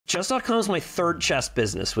Chess.com is my third chess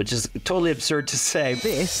business, which is totally absurd to say.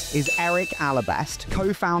 This is Erik Allebest,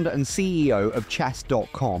 co-founder and CEO of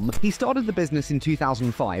chess.com. He started the business in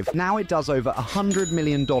 2005. Now it does over $100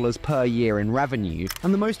 million per year in revenue.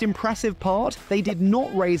 And the most impressive part, they did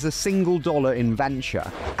not raise a single dollar in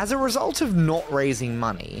venture. As a result of not raising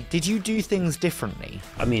money, did you do things differently?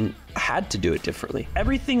 I mean, I had to do it differently.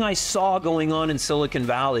 Everything I saw going on in Silicon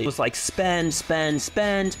Valley was like spend, spend,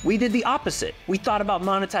 spend. We did the opposite. We thought about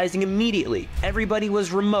monetizing immediately. Everybody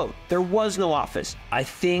was remote. There was no office. I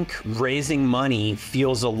think raising money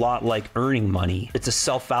feels a lot like earning money. It's a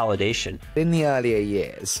self-validation. In the earlier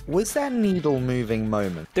years, was there needle-moving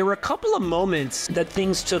moment? There were a couple of moments that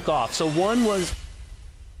things took off. So one was,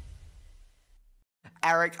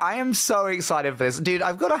 Erik, I am so excited for this. Dude,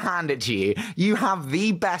 I've got to hand it to you. You have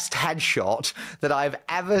the best headshot that I've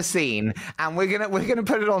ever seen, and we're gonna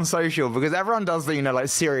put it on social because everyone does the, like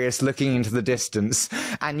serious looking into the distance,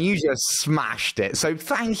 and you just smashed it. So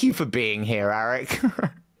thank you for being here, Erik.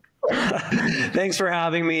 Thanks for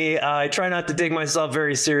having me. I try not to take myself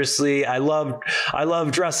very seriously. I love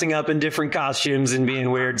dressing up in different costumes and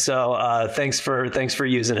being weird. So thanks for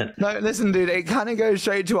using it. No, listen, dude, it kind of goes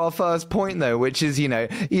straight to our first point though, which is, you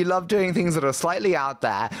love doing things that are slightly out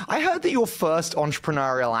there. I heard that your first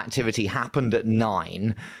entrepreneurial activity happened at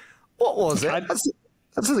 9. What was it?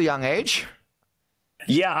 That's at a young age.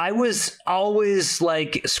 Yeah, I was always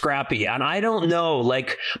like scrappy, and I don't know,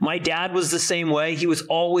 like my dad was the same way. He was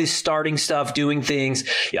always starting stuff, doing things.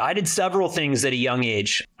 Yeah, I did several things at a young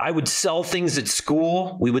age. I would sell things at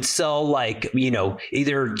school. We would sell like,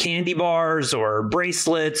 either candy bars or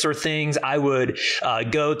bracelets or things. I would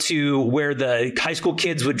go to where the high school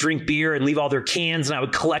kids would drink beer and leave all their cans, and I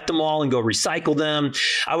would collect them all and go recycle them.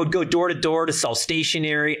 I would go door to door to sell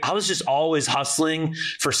stationery. I was just always hustling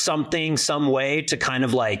for something, some way to kind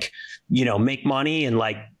of like, make money and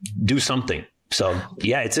like do something. So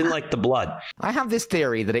yeah, it's in like the blood. I have this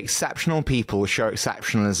theory that exceptional people show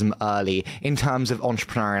exceptionalism early in terms of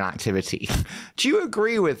entrepreneurial activity. Do you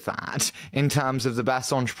agree with that in terms of the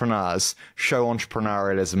best entrepreneurs show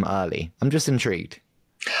entrepreneurialism early? I'm just intrigued.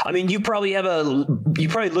 I mean, you probably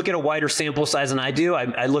look at a wider sample size than I do.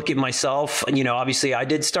 I look at myself, obviously I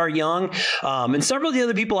did start young, and several of the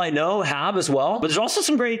other people I know have as well. But there's also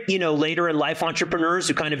some great, later in life entrepreneurs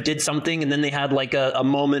who kind of did something and then they had like a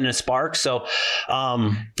moment and a spark. So,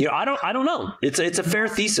 I don't know. It's a fair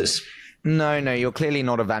thesis. No, you're clearly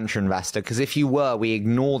not a venture investor, because if you were, we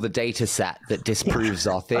ignore the data set that disproves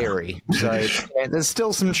our theory. So there's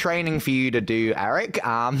still some training for you to do, Erik.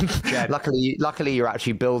 Luckily, you're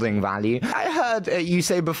actually building value. I heard you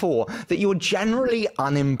say before that you're generally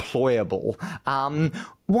unemployable.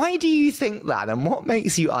 Why do you think that, and what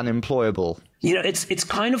makes you unemployable? It's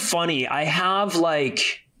kind of funny. I have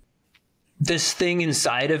like this thing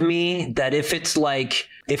inside of me that if it's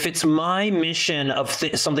my mission of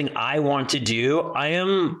something I want to do, I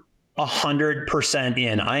am 100%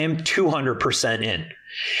 in. I am 200% in.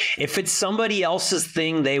 If it's somebody else's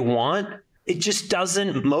thing they want, it just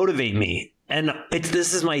doesn't motivate me. And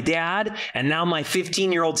this is my dad, and now my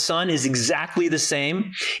 15-year-old son is exactly the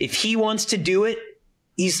same. If he wants to do it,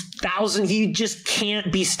 he just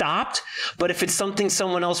can't be stopped. But if it's something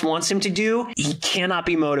someone else wants him to do, he cannot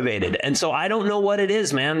be motivated. And so I don't know what it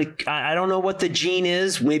is, man. I don't know what the gene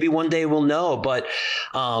is. Maybe one day we'll know. But,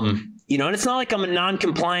 and it's not like I'm a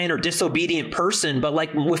non-compliant or disobedient person, but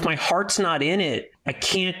like if my heart's not in it, I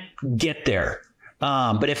can't get there.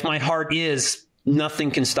 But if my heart is,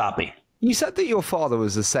 nothing can stop me. You said that your father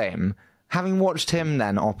was the same. Having watched him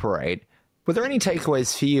then operate, were there any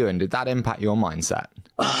takeaways for you, and did that impact your mindset?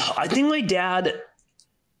 I think my dad,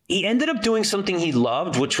 he ended up doing something he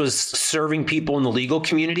loved, which was serving people in the legal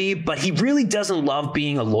community, but he really doesn't love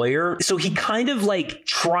being a lawyer. So he kind of like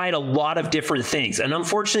tried a lot of different things. And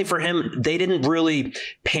unfortunately for him, they didn't really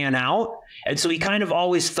pan out. And so he kind of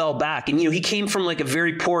always fell back. And, he came from like a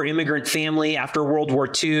very poor immigrant family after World War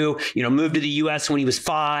II, moved to the US when he was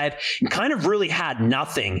 5 and kind of really had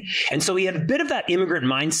nothing. And so he had a bit of that immigrant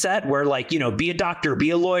mindset where like, be a doctor, be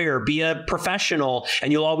a lawyer, be a professional,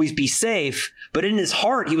 and you'll always be safe. But in his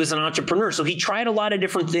heart, he was an entrepreneur. So he tried a lot of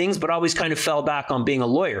different things, but always kind of fell back on being a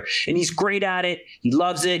lawyer. And he's great at it. He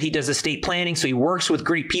loves it. He does estate planning. So he works with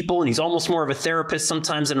great people, and he's almost more of a therapist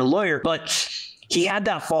sometimes than a lawyer. But he had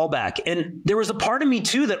that fallback. And there was a part of me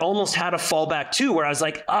too that almost had a fallback too, where I was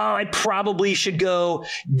like, oh, I probably should go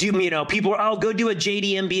do, people are, oh, go do a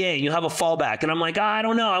JD MBA and you'll have a fallback. And I'm like, oh, I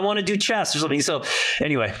don't know. I want to do chess or something. So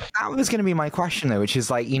anyway. That was going to be my question though, which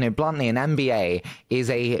is like, bluntly, an MBA is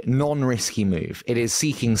a non-risky move. It is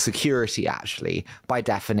seeking security actually, by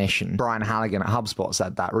definition. Brian Halligan at HubSpot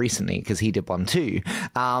said that recently because he did one too.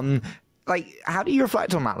 Like, how do you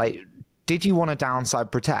reflect on that? Like, did you want to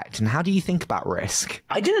downside protect? And how do you think about risk?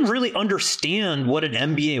 I didn't really understand what an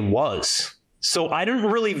MBA was. So I didn't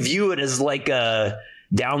really view it as like a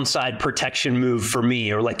downside protection move for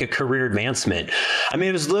me or like a career advancement. I mean,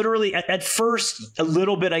 it was literally at first a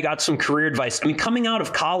little bit, I got some career advice. I mean, coming out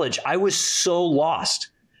of college, I was so lost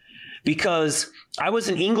because I was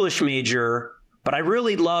an English major, but I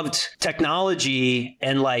really loved technology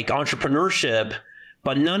and like entrepreneurship.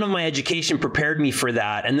 But none of my education prepared me for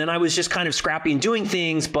that. And then I was just kind of scrappy and doing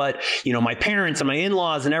things. But, my parents and my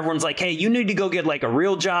in-laws and everyone's like, hey, you need to go get like a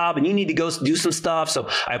real job and you need to go do some stuff. So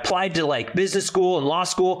I applied to like business school and law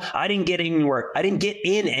school. I didn't get anywhere. I didn't get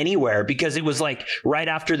in anywhere because it was like right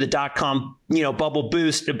after the .com, bubble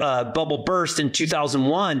burst in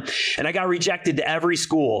 2001. And I got rejected to every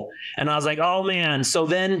school. And I was like, oh man. So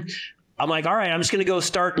then I'm like, all right, I'm just going to go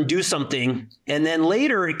start and do something. And then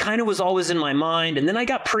later, it kind of was always in my mind. And then I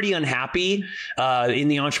got pretty unhappy in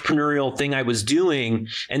the entrepreneurial thing I was doing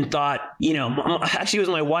and thought, actually it was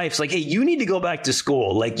my wife's like, hey, you need to go back to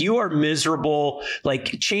school. Like you are miserable,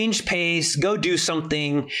 like change pace, go do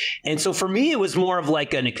something. And so for me, it was more of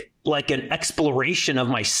like an exploration of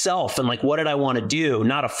myself and like, what did I want to do?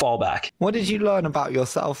 Not a fallback. What did you learn about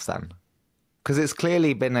yourself then? Because it's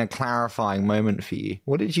clearly been a clarifying moment for you.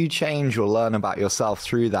 What did you change or learn about yourself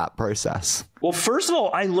through that process? Well, first of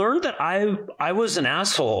all, I learned that I was an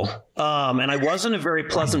asshole and I wasn't a very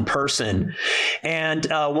pleasant person. And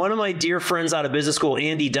one of my dear friends out of business school,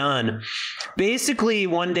 Andy Dunn, basically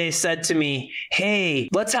one day said to me, hey,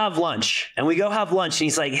 let's have lunch. And we go have lunch. And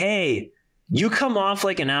he's like, hey, you come off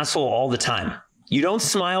like an asshole all the time. You don't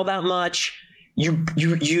smile that much. You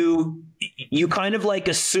kind of like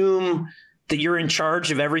assume that you're in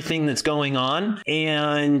charge of everything that's going on.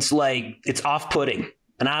 And like, it's off-putting.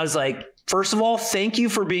 And I was like, first of all, thank you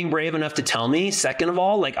for being brave enough to tell me. Second of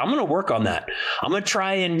all, like, I'm going to work on that. I'm going to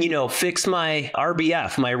try and, fix my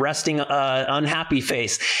RBF, my resting unhappy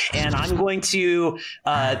face. And I'm going to,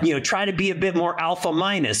 try to be a bit more alpha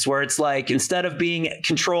minus, where it's like, instead of being in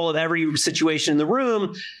control of every situation in the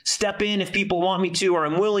room, step in if people want me to, or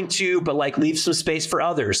I'm willing to, but like leave some space for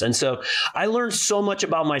others. And so I learned so much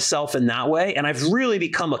about myself in that way. And I've really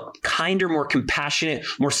become a kinder, more compassionate,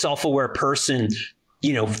 more self-aware person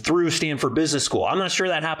through Stanford Business School. I'm not sure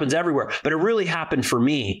that happens everywhere, but it really happened for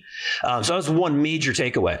me. So that was one major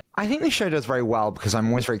takeaway. I think this show does very well because I'm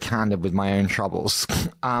always very candid with my own troubles.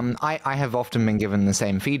 I have often been given the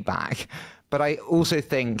same feedback, but I also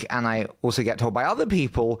think, and I also get told by other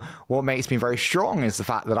people, what makes me very strong is the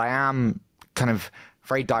fact that I am kind of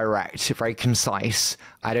very direct, very concise.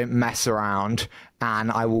 I don't mess around, and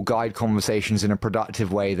I will guide conversations in a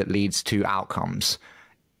productive way that leads to outcomes.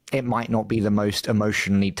 It might not be the most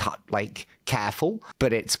emotionally careful,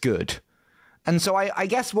 but it's good. And so I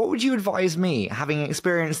guess what would you advise me, having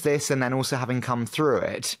experienced this and then also having come through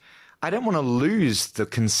it? I don't want to lose the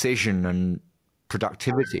concision and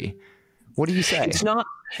productivity. What do you say?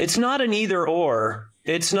 It's not an either or.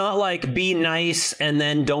 It's not like be nice and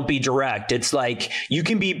then don't be direct. It's like you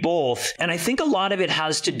can be both. And I think a lot of it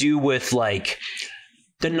has to do with like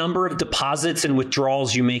the number of deposits and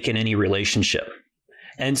withdrawals you make in any relationship.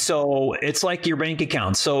 And so it's like your bank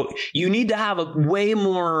account. So you need to have a way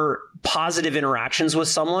more positive interactions with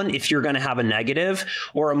someone if you're going to have a negative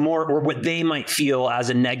or what they might feel as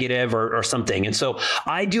a negative or something. And so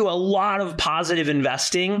I do a lot of positive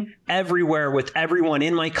investing everywhere with everyone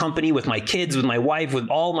in my company, with my kids, with my wife, with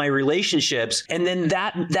all my relationships. And then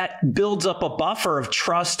that builds up a buffer of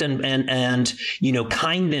trust and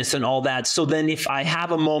kindness and all that. So then if I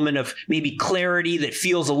have a moment of maybe clarity that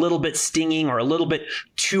feels a little bit stinging or a little bit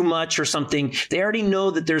too much or something, they already know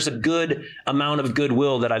that there's a good amount of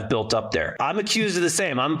goodwill that I've built up there. I'm accused of the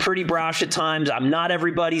same. I'm pretty brash at times. I'm not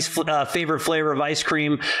everybody's favorite flavor of ice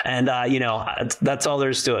cream. And, that's all there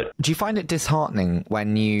is to it. Do you find it disheartening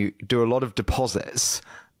when you do a lot of deposits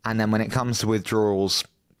and then when it comes to withdrawals,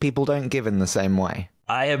 people don't give in the same way?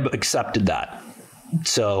 I have accepted that.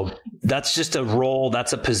 So that's just a role.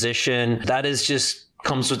 That's a position. That is just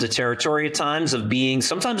comes with the territory at times of being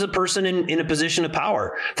sometimes a person in a position of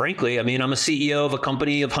power. Frankly, I mean, I'm a CEO of a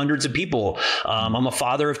company of hundreds of people. I'm a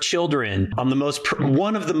father of children. I'm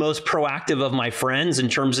one of the most proactive of my friends in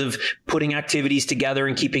terms of putting activities together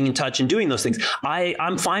and keeping in touch and doing those things.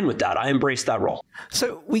 I'm fine with that. I embrace that role.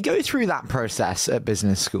 So we go through that process at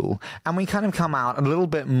business school and we kind of come out a little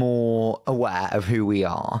bit more aware of who we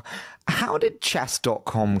are. How did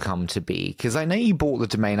chess.com come to be? Because I know you bought the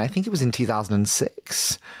domain, I think it was in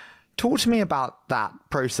 2006. Talk to me about that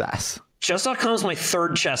process. Chess.com is my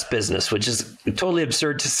third chess business, which is totally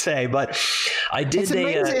absurd to say, but I did.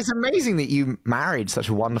 It's amazing that you married such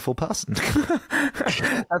a wonderful person.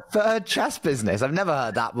 A third chess business. I've never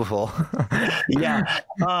heard that before. Yeah.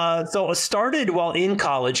 So I started while in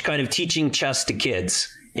college, kind of teaching chess to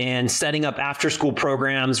kids and setting up after school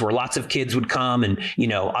programs where lots of kids would come. And,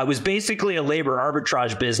 I was basically a labor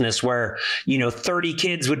arbitrage business where, 30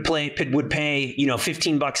 kids would pay,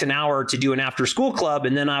 $15 an hour to do an after school club.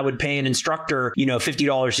 And then I would pay an instructor,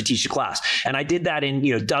 $50 to teach a class. And I did that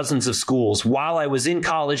in, dozens of schools while I was in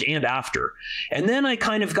college and after. And then I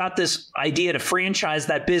kind of got this idea to franchise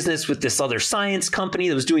that business with this other science company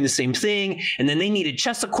that was doing the same thing. And then they needed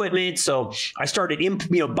chess equipment. So I started,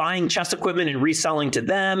 buying chess equipment and reselling to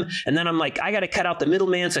them. And then I'm like, I got to cut out the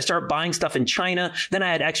middleman. So I started buying stuff in China. Then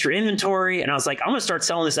I had extra inventory and I was like, I'm going to start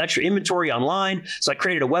selling this extra inventory online. So I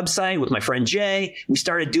created a website with my friend Jay. We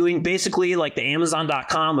started doing basically like the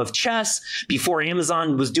Amazon.com of chess before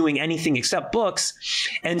Amazon was doing anything except books.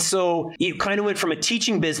 And so it kind of went from a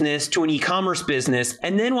teaching business to an e-commerce business.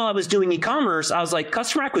 And then while I was doing e-commerce, I was like,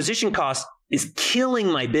 customer acquisition cost is killing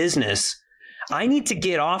my business. I need to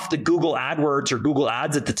get off the Google AdWords or Google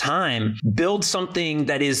Ads at the time, build something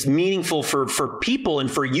that is meaningful for people and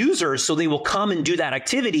for users so they will come and do that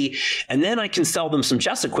activity. And then I can sell them some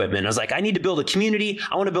chess equipment. I was like, I need to build a community.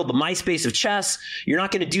 I want to build the MySpace of chess. You're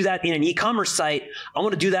not going to do that in an e-commerce site. I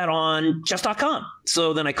want to do that on chess.com.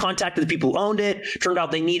 So then I contacted the people who owned it. Turned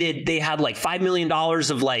out they had like $5 million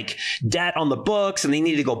of like debt on the books and they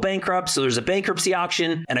needed to go bankrupt. So there's a bankruptcy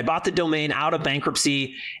auction and I bought the domain out of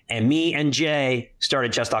bankruptcy and me and Jay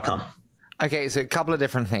started chess.com. Okay, so a couple of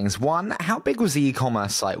different things. One, how big was the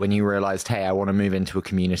e-commerce site when you realized, hey, I want to move into a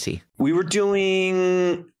community? We were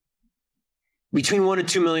doing between $1 and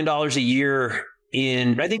 $2 million a year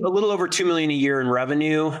I think a little over $2 million a year in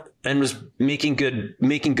revenue and was making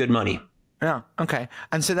good money. Yeah. Okay.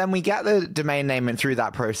 And so then we get the domain name and through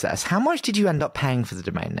that process, how much did you end up paying for the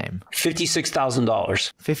domain name? $56,000.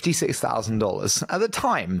 $56,000. At the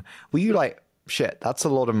time, were you like, shit, that's a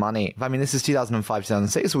lot of money? I mean, this is 2005,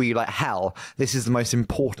 2006. Were you like, hell, this is the most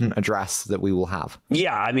important address that we will have?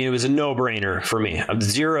 Yeah. I mean, it was a no-brainer for me. I have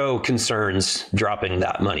zero concerns dropping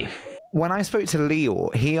that money. When I spoke to Leo,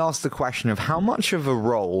 he asked the question of how much of a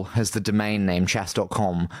role has the domain name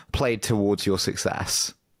chess.com played towards your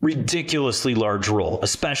success? Ridiculously large role,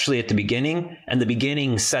 especially at the beginning, and the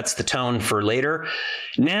beginning sets the tone for later.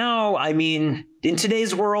 Now, I mean, in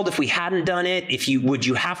today's world, if we hadn't done it, would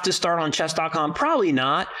you have to start on chess.com? Probably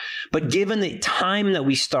not. But given the time that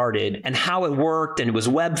we started and how it worked and it was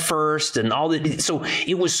web first and all that, so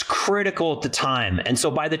it was critical at the time. And so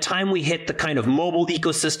by the time we hit the kind of mobile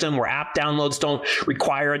ecosystem where app downloads don't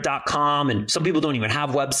require a .com and some people don't even have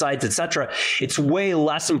websites, etc., it's way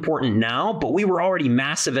less important now, but we were already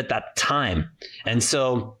massive at that time. And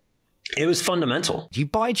so it was fundamental. You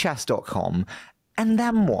buy chess.com. And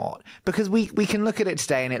then what? Because we can look at it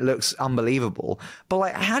today and it looks unbelievable. But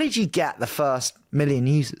like, how did you get the first million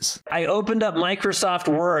users? I opened up Microsoft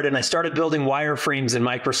Word and I started building wireframes in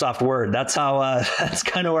Microsoft Word. That's how, that's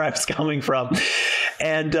kind of where I was coming from.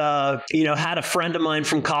 And, had a friend of mine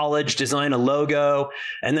from college design a logo.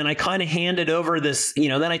 And then I kind of handed over this,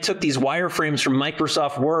 then I took these wireframes from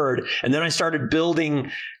Microsoft Word and then I started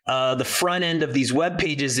building the front end of these web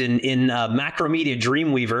pages in Macromedia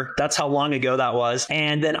Dreamweaver. That's how long ago that was.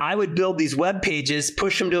 And then I would build these web pages,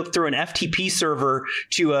 push them through an FTP server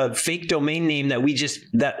to a fake domain name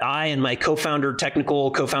that I and my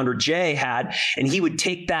technical co-founder Jay had. And he would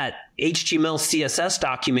take that HTML CSS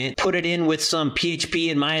document, put it in with some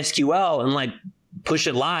PHP and MySQL and like push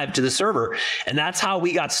it live to the server. And that's how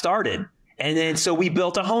we got started. And then so we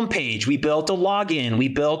built a homepage, we built a login, we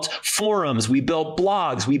built forums, we built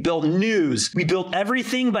blogs, we built news, we built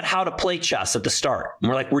everything but how to play chess at the start. And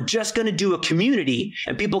we're like, we're just going to do a community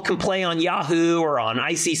and people can play on Yahoo or on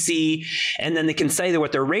ICC and then they can say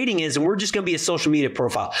what their rating is and we're just going to be a social media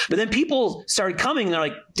profile. But then people started coming and they're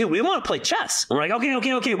like, dude, we want to play chess. And we're like,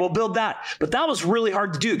 okay, we'll build that. But that was really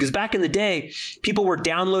hard to do because back in the day, people were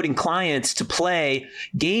downloading clients to play.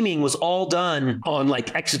 Gaming was all done on like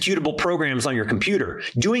executable programs programs on your computer.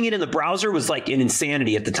 Doing it in the browser was like an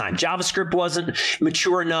insanity at the time. JavaScript wasn't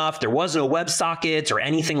mature enough. There wasn't a WebSockets or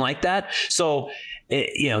anything like that. So,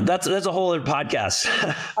 that's a whole other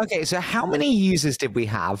podcast. Okay, so how many users did we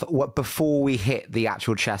have before we hit the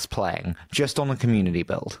actual chess playing, just on the community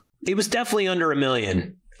build? It was definitely under 1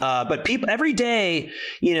 million. But people every day,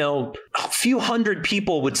 a few hundred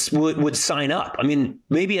people would sign up. I mean,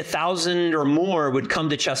 maybe 1,000 or more would come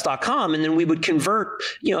to chess.com, and then we would convert,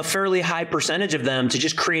 a fairly high percentage of them to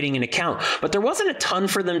just creating an account. But there wasn't a ton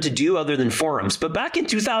for them to do other than forums. But back in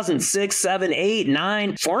 2006, 7, 8,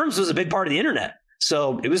 9, forums was a big part of the internet.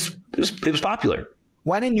 So it was popular.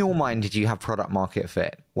 When in your mind did you have product market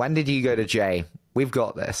fit? When did you go to Jay, we've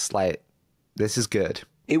got this, like, this is good?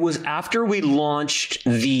 It was after we launched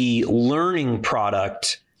the learning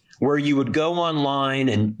product, where you would go online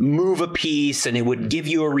and move a piece and it would give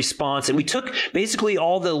you a response. And we took basically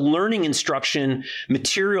all the learning instruction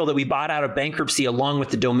material that we bought out of bankruptcy along with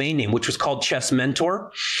the domain name, which was called Chess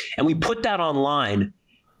Mentor. And we put that online.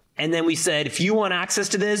 And then we said, if you want access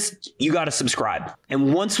to this, you got to subscribe.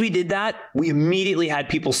 And once we did that, we immediately had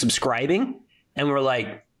people subscribing. And we're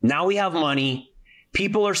like, now we have money.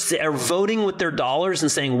 People are voting with their dollars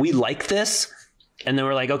and saying, we like this. And then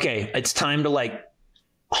we're like, okay, it's time to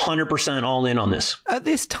 100% all in on this. At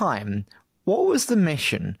this time, what was the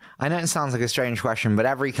mission? I know it sounds like a strange question, but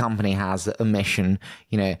every company has a mission.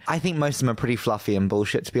 I think most of them are pretty fluffy and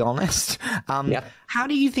bullshit, to be honest. How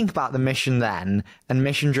do you think about the mission then and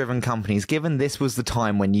mission-driven companies, given this was the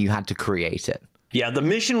time when you had to create it? Yeah, the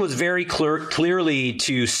mission was very clearly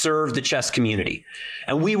to serve the chess community.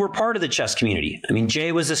 And we were part of the chess community. I mean,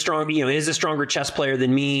 Jay was is a stronger chess player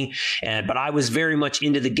than me, but I was very much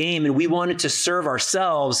into the game, and we wanted to serve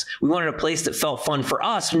ourselves. We wanted a place that felt fun for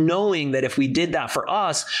us, knowing that if we did that for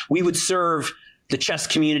us, we would serve the chess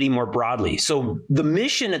community more broadly. So the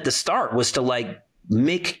mission at the start was to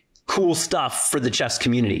make cool stuff for the chess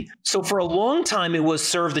community. So for a long time, it was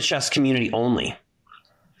serve the chess community only.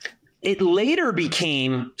 It later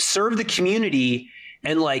became serve the community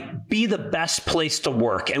and be the best place to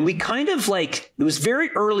work. And we kind of it was very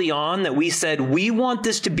early on that we said, we want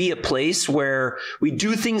this to be a place where we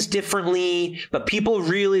do things differently, but people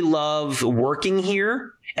really love working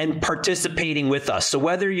here and participating with us. So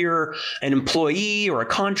whether you're an employee or a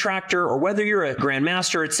contractor, or whether you're a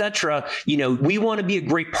grandmaster, et cetera, we want to be a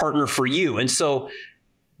great partner for you. And so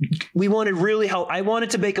we wanted really help. I wanted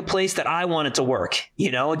to make a place that I wanted to work,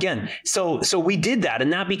 again. So we did that,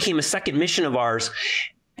 and that became a second mission of ours.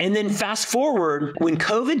 And then fast forward, when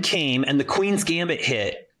COVID came and the Queen's Gambit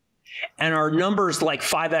hit and our numbers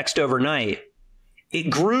 5x'd overnight, it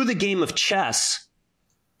grew the game of chess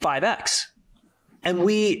 5x. And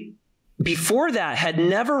we, before that, had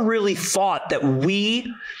never really thought that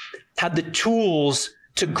we had the tools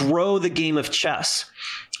to grow the game of chess.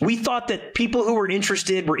 We thought that people who were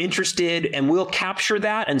interested, and we'll capture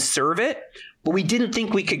that and serve it, but we didn't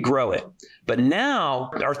think we could grow it. But now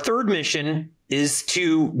our third mission is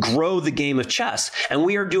to grow the game of chess. And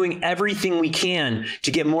we are doing everything we can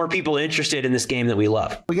to get more people interested in this game that we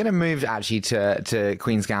love. We're going to move actually to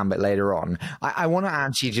Queen's Gambit later on. I want to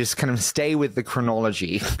actually just kind of stay with the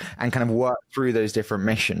chronology and kind of work through those different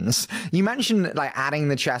missions. You mentioned adding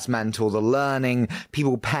the chess mentor, the learning,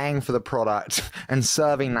 people paying for the product and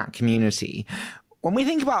serving that community. When we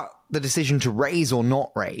think about the decision to raise or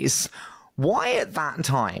not raise, why at that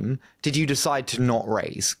time did you decide to not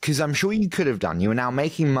raise? Because I'm sure you could have done. You were now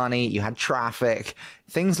making money, you had traffic,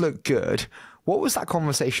 things looked good. What was that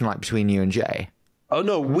conversation like between you and Jay? Oh,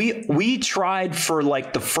 no, we tried for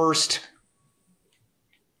the first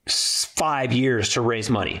 5 years to raise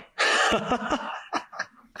money.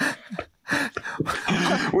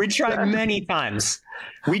 We tried many times.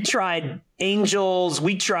 We tried angels.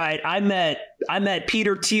 I met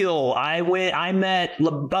Peter Thiel. I met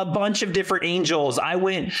a bunch of different angels. I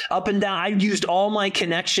went up and down. I used all my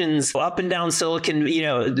connections up and down Silicon,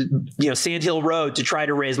 Sand Hill Road to try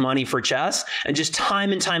to raise money for chess. And just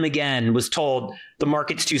time and time again was told the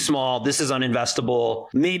market's too small. This is uninvestable.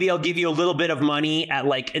 Maybe I'll give you a little bit of money at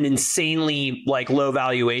an insanely low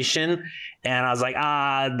valuation. And I was like,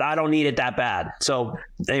 I don't need it that bad. So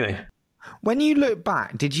anyway. When you look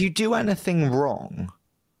back, did you do anything wrong?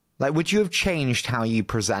 Would you have changed how you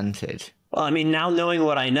presented? Well, now knowing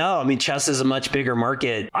what I know, chess is a much bigger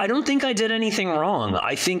market. I don't think I did anything wrong.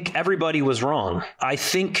 I think everybody was wrong. I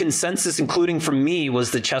think consensus, including from me,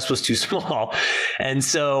 was that chess was too small. And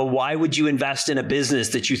so why would you invest in a business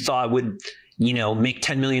that you thought would, make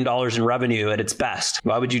 $10 million in revenue at its best?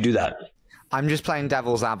 Why would you do that? I'm just playing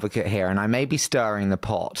devil's advocate here, and I may be stirring the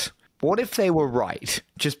pot. What if they were right?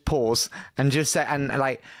 Just pause and just say, and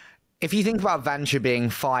if you think about venture being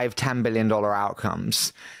 $5-10 billion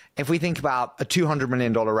outcomes, if we think about a $200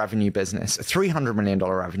 million revenue business, a $300 million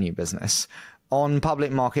revenue business, on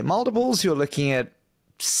public market multiples, you're looking at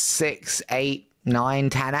 6, 8, 9,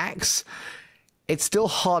 10x. It's still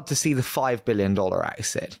hard to see the $5 billion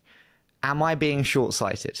exit. Am I being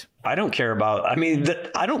short-sighted? I don't care about,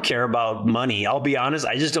 I don't care about money. I'll be honest.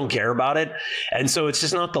 I just don't care about it. And so it's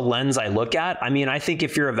just not the lens I look at. I mean, I think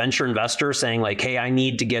if you're a venture investor saying like, hey, I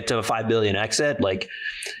need to get to a 5 billion exit, like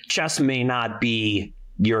chess may not be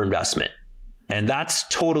your investment. And that's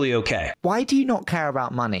totally okay. Why do you not care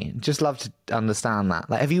about money? Just love to understand that.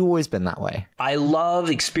 Like, have you always been that way? I love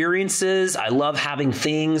experiences. I love having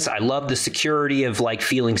things. I love the security of like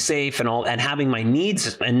feeling safe and having my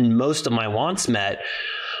needs and most of my wants met.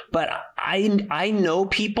 But I know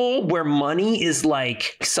people where money is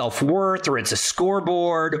like self-worth, or it's a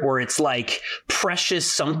scoreboard, or it's like precious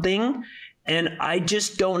something. And I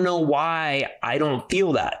just don't know why I don't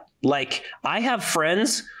feel that. Like, I have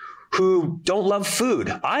friends who don't love food.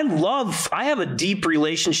 I have a deep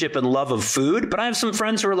relationship and love of food, but I have some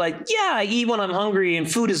friends who are like, yeah, I eat when I'm hungry and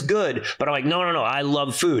food is good. But I'm like, no, I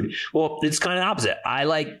love food. Well, it's kind of opposite.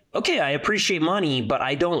 I appreciate money, but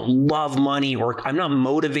I don't love money, or I'm not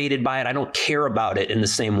motivated by it. I don't care about it in the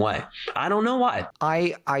same way. I don't know why.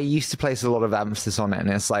 I used to place a lot of emphasis on it, and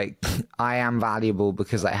it's like, I am valuable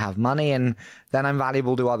because I have money, and then I'm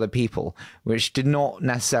valuable to other people, which did not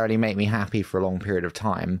necessarily make me happy for a long period of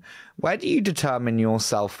time. Where do you determine your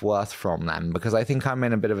self-worth from then? Because I think I'm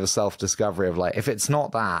in a bit of a self-discovery of like, if it's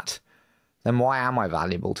not that, then why am I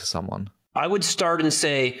valuable to someone? I would start and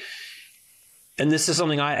say, and this is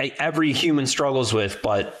something every human struggles with,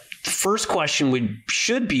 but the first question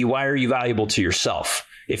should be, why are you valuable to yourself?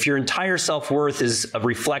 If your entire self-worth is a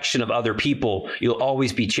reflection of other people, you'll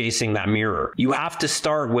always be chasing that mirror. You have to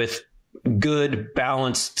start with good,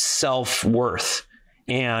 balanced self-worth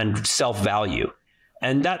and self-value.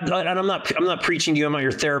 And I'm not preaching to you, I'm not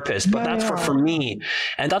your therapist, but that's for me.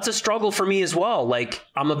 And that's a struggle for me as well. Like,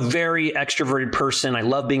 I'm a very extroverted person. I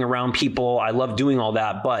love being around people. I love doing all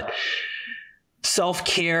that, but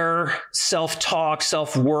self-care, self-talk,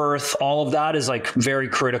 self-worth, all of that is like very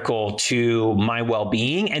critical to my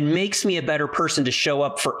well-being and makes me a better person to show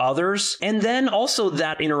up for others. And then also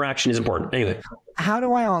that interaction is important. Anyway. How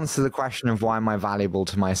do I answer the question of why am I valuable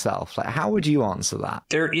to myself? Like, how would you answer that?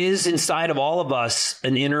 There is inside of all of us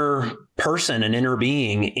an inner person, an inner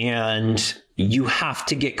being, and you have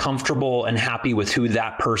to get comfortable and happy with who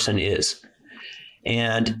that person is.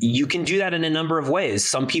 And you can do that in a number of ways.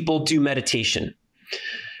 Some people do meditation.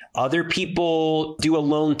 Other people do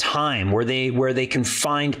alone time where they can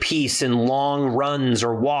find peace in long runs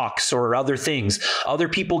or walks or other things. Other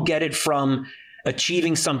people get it from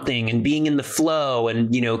achieving something and being in the flow,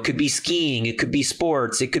 and it could be skiing, it could be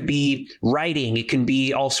sports, it could be writing, it can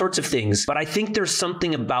be all sorts of things. But I think there's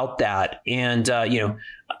something about that, and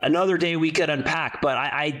another day we could unpack. But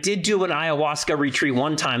I did do an ayahuasca retreat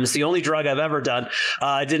one time. It's the only drug I've ever done.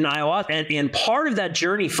 I did an ayahuasca, and part of that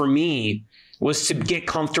journey for me was to get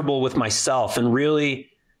comfortable with myself and really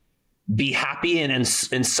be happy and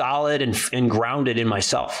solid and grounded in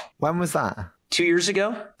myself. When was that? 2 years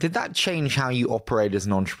ago. Did that change how you operate as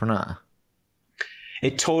an entrepreneur?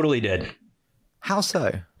 It totally did. How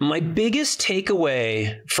so? My biggest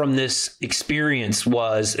takeaway from this experience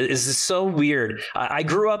is so weird. I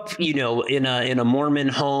grew up, in a Mormon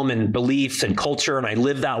home and beliefs and culture, and I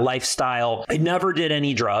lived that lifestyle. I never did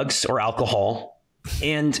any drugs or alcohol.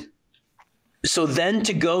 And so then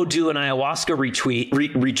to go do an ayahuasca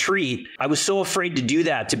retreat, I was so afraid to do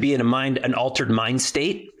that, to be in an altered mind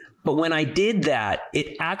state. But when I did that,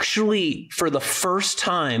 it actually, for the first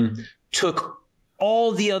time, took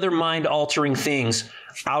all the other mind-altering things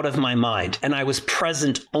out of my mind. And I was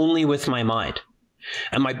present only with my mind.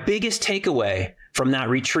 And my biggest takeaway from that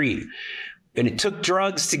retreat, and it took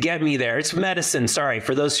drugs to get me there. It's medicine. Sorry,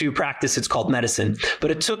 for those who practice, it's called medicine.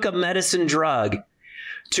 But it took a medicine drug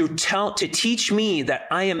to teach me that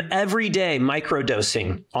I am every day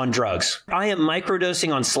microdosing on drugs. I am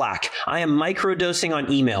microdosing on Slack. I am microdosing on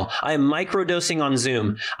email. I am microdosing on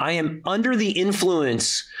Zoom. I am under the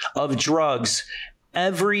influence of drugs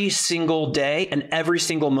every single day and every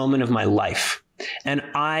single moment of my life. And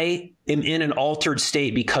I am in an altered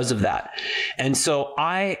state because of that. And so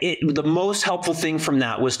the most helpful thing from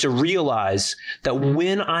that was to realize that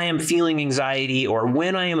when I am feeling anxiety or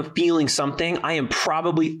when I am feeling something, I am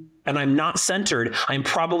probably, and I'm not centered, I'm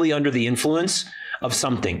probably under the influence of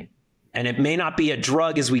something. And it may not be a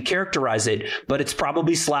drug as we characterize it, but it's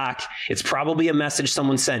probably Slack. It's probably a message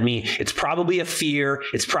someone sent me. It's probably a fear.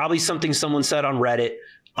 It's probably something someone said on Reddit.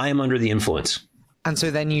 I am under the influence. And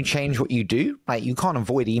so then you change what you do? Like, you can't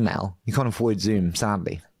avoid email. You can't avoid Zoom,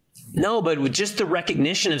 sadly. No, but with just the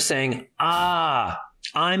recognition of saying,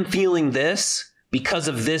 I'm feeling this because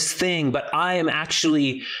of this thing, but I am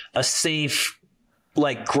actually a safe,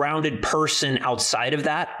 like, grounded person outside of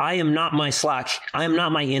that. I am not my Slack. I am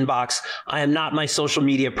not my inbox. I am not my social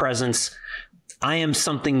media presence. I am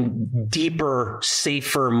something deeper,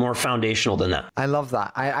 safer, more foundational than that. I love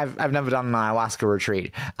that. I've never done an ayahuasca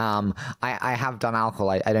retreat. I have done alcohol.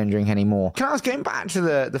 I don't drink anymore. Can I ask, going back to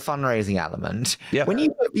the fundraising element? Yeah. When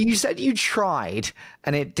you said you tried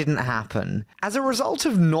and it didn't happen, as a result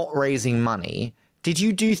of not raising money, did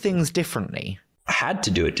you do things differently? I had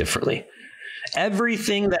to do it differently.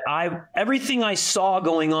 Everything I saw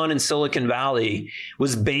going on in Silicon Valley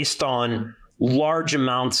was based on large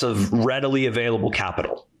amounts of readily available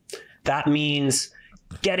capital. That means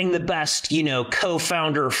getting the best,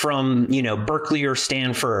 co-founder from, Berkeley or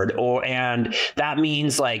Stanford, and that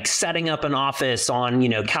means like setting up an office on,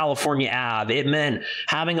 California Ave. It meant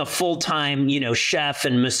having a full-time, chef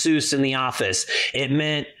and masseuse in the office. It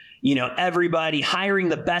meant everybody hiring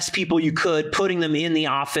the best people you could, putting them in the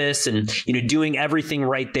office and, doing everything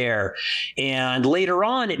right there. And later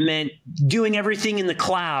on, it meant doing everything in the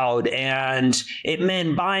cloud, and it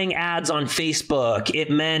meant buying ads on Facebook.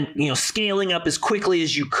 It meant, scaling up as quickly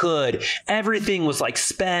as you could. Everything was like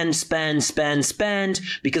spend,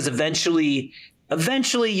 because eventually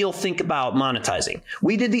you'll think about monetizing.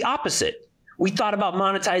 We did the opposite. We thought about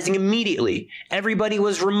monetizing immediately. Everybody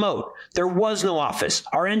was remote. There was no office.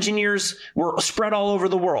 Our engineers were spread all over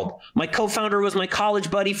the world. My co-founder was my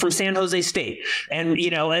college buddy from San Jose State. And,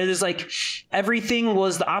 it was like everything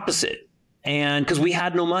was the opposite. And because we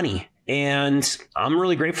had no money. And I'm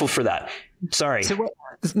really grateful for that. Sorry.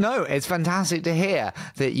 No, it's fantastic to hear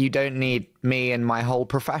that you don't need me and my whole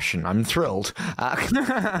profession. I'm thrilled.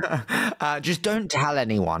 Just don't tell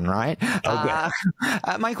anyone, right? Okay.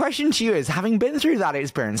 My question to you is, having been through that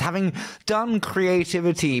experience, having done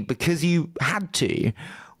creativity because you had to,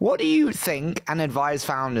 what do you think and advise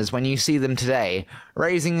founders when you see them today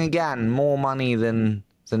raising, again, more money than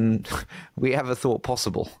we ever thought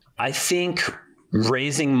possible? I think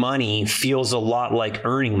raising money feels a lot like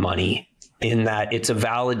earning money, in that it's a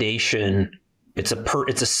validation. It's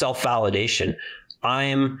a self-validation.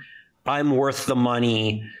 I'm worth the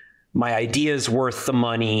money. My idea is worth the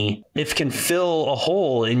money. It can fill a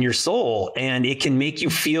hole in your soul, and it can make you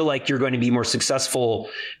feel like you're going to be more successful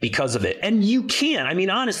because of it. And you can. I mean,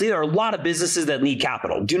 honestly, there are a lot of businesses that need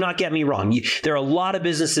capital. Do not get me wrong. There are a lot of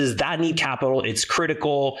businesses that need capital. It's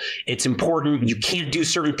critical. It's important. You can't do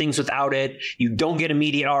certain things without it. You don't get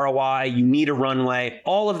immediate ROI. You need a runway.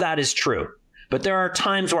 All of that is true. But there are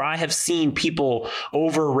times where I have seen people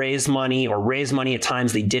over raise money, or raise money at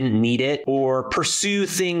times they didn't need it, or pursue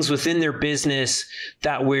things within their business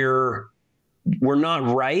that were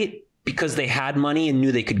not right because they had money and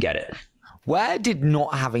knew they could get it. Where did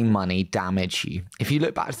not having money damage you? If you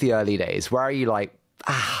look back to the early days, where are you like,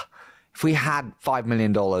 if we had $5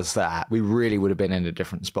 million there, we really would have been in a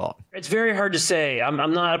different spot? It's very hard to say. I'm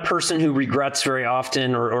not a person who regrets very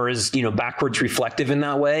often or is, backwards reflective in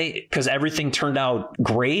that way, because everything turned out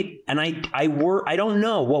great. And I don't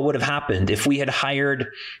know what would have happened if we had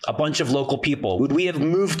hired a bunch of local people. Would we have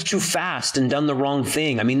moved too fast and done the wrong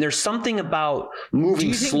thing? I mean, there's something about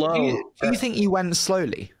moving slow. Do you think you went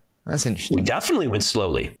slowly? That's interesting. We definitely went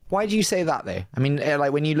slowly. Why do you say that, though? I mean,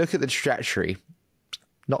 like, when you look at the trajectory,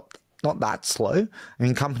 not that slow. I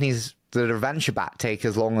mean, companies that are venture backed take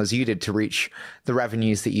as long as you did to reach the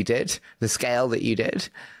revenues that you did, the scale that you did.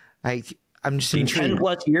 Like, I'm just in 10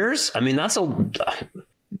 plus years. I mean, that's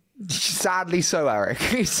sadly so, Erik.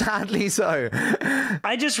 Sadly so.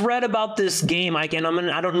 I just read about this game. I don't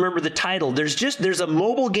remember the title. There's a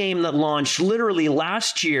mobile game that launched literally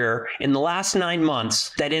last year in the last 9 months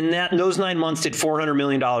that those 9 months did $400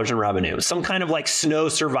 million in revenue. Some kind of like snow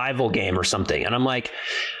survival game or something. And I'm like,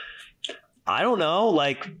 I don't know,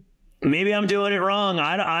 like, maybe I'm doing it wrong.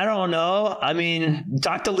 I don't know. I mean,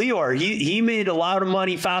 talk to Lior. He made a lot of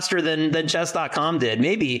money faster than chess.com did.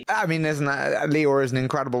 Maybe. I mean, Lior is an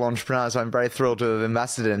incredible entrepreneur, so I'm very thrilled to have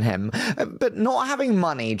invested in him. But not having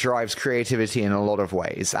money drives creativity in a lot of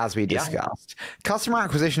ways, as we discussed. Yeah. Customer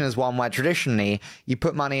acquisition is one where traditionally you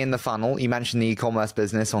put money in the funnel. You mentioned the e-commerce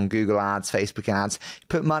business on Google Ads, Facebook ads. You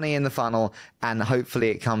put money in the funnel, and hopefully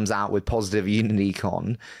it comes out with positive unit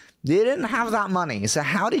econ. You didn't have that money. So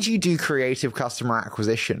how did you do creative customer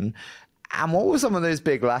acquisition? And what were some of those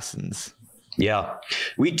big lessons? Yeah,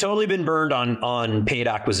 we'd totally been burned on paid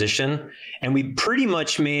acquisition. And we pretty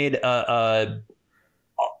much made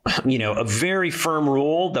a very firm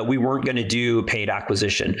rule that we weren't going to do paid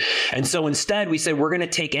acquisition. And so instead we said, we're going to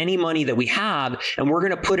take any money that we have and we're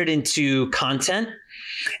going to put it into content,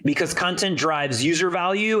 because content drives user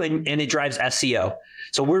value and it drives SEO.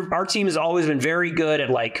 So our team has always been very good at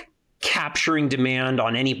like capturing demand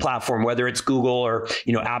on any platform, whether it's Google or,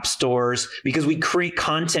 app stores, because we create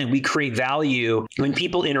content, we create value. When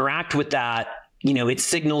people interact with that, it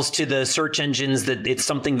signals to the search engines that it's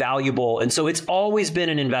something valuable. And so it's always been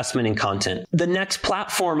an investment in content. The next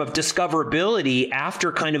platform of discoverability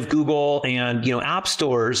after kind of Google and, app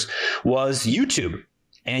stores was YouTube.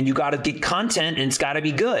 And you got to get content and it's got to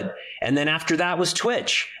be good. And then after that was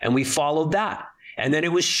Twitch, and we followed that. And then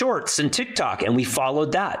it was Shorts and TikTok, and we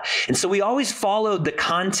followed that. And so we always followed the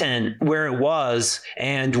content where it was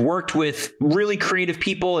and worked with really creative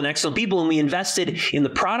people and excellent people. And we invested in the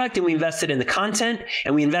product, and we invested in the content,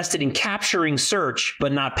 and we invested in capturing search,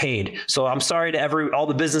 but not paid. So I'm sorry to all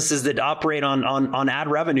the businesses that operate on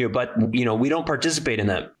ad revenue, but we don't participate in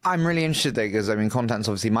that. I'm really interested there because content's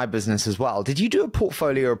obviously my business as well. Did you do a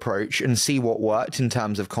portfolio approach and see what worked in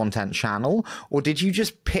terms of content channel, or did you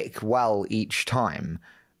just pick well each time?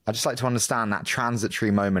 I'd just like to understand that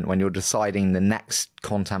transitory moment when you're deciding the next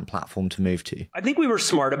content platform to move to. I think we were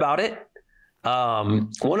smart about it.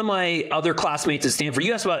 One of my other classmates at Stanford,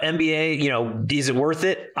 you asked about MBA, is it worth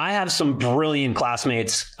it? I have some brilliant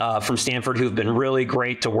classmates from Stanford who've been really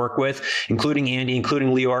great to work with, including Andy, including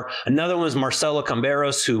Lior. Another one was Marcelo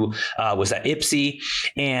Camberos, who was at Ipsy.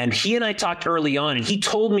 And he and I talked early on, and he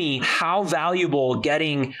told me how valuable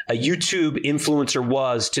getting a YouTube influencer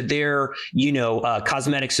was to their,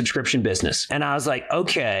 cosmetic subscription business. And I was like,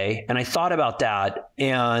 okay. And I thought about that,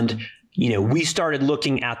 and we started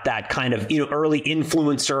looking at that kind of, early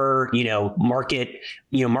influencer,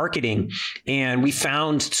 marketing. And we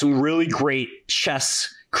found some really great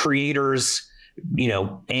chess creators,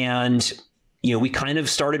 and, we kind of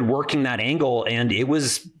started working that angle, and it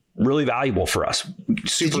was really valuable for us.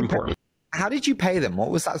 Super important. How did you pay them?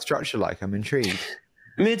 What was that structure like? I'm intrigued.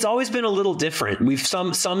 I mean, it's always been a little different.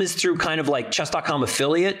 Some is through kind of like chess.com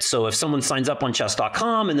affiliate. So if someone signs up on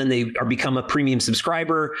chess.com and then they become a premium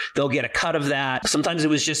subscriber, they'll get a cut of that. Sometimes it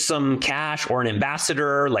was just some cash or an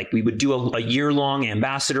ambassador. Like we would do a year-long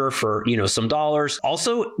ambassador for, some dollars.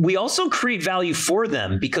 Also, we also create value for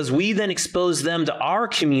them because we then expose them to our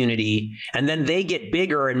community, and then they get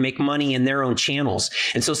bigger and make money in their own channels.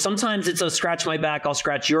 And so sometimes it's a scratch my back, I'll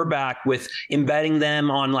scratch your back, with embedding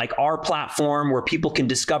them on like our platform where people can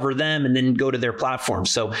discover them and then go to their platform.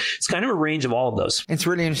 So it's kind of a range of all of those. It's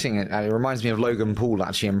really interesting. It reminds me of Logan Paul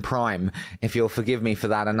actually in Prime, if you'll forgive me for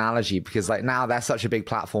that analogy, because like now they're such a big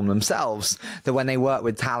platform themselves that when they work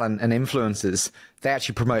with talent and influencers, they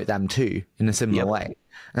actually promote them too in a similar way.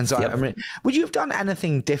 And so would you have done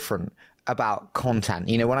anything different about content?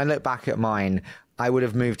 When I look back at mine, I would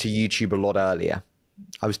have moved to YouTube a lot earlier.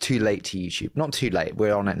 I was too late to YouTube. Not too late.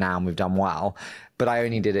 We're on it now and we've done well. But I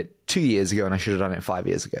only did it 2 years ago, and I should have done it 5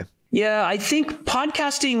 years ago. Yeah, I think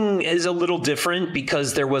podcasting is a little different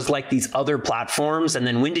because there was like these other platforms. And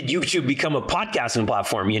then when did YouTube become a podcasting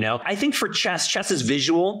platform? I think for chess is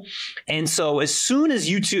visual. And so as soon as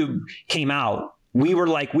YouTube came out, we were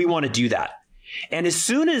like, we want to do that. And as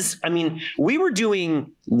soon as, we were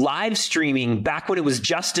doing live streaming back when it was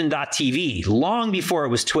Justin.tv, long before it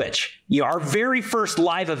was Twitch. Our very first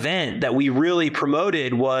live event that we really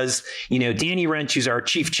promoted was, Danny Wrench, who's our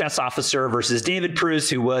chief chess officer, versus David Prus,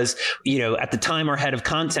 who was, at the time our head of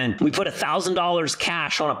content. We put $1,000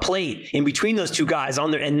 cash on a plate in between those two guys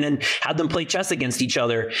on there, and then had them play chess against each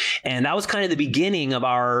other. And that was kind of the beginning of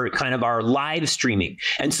our live streaming.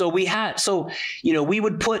 And so we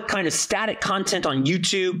would put kind of static content on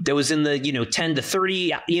YouTube that was in the, 10 to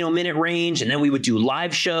 30, minute range. And then we would do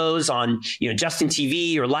live shows on, Justin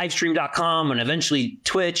TV or livestream.com and eventually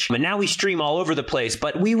Twitch. And now we stream all over the place.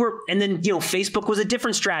 But and then, Facebook was a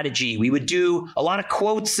different strategy. We would do a lot of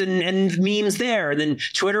quotes and memes there. And then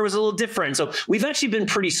Twitter was a little different. So we've actually been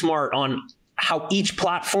pretty smart on how each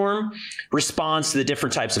platform responds to the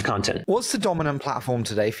different types of content. What's the dominant platform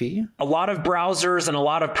today for you? A lot of browsers and a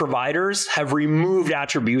lot of providers have removed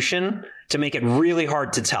attribution to make it really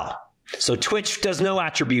hard to tell. So Twitch does no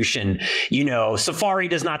attribution, Safari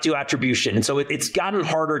does not do attribution. And so it's gotten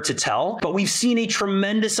harder to tell, but we've seen a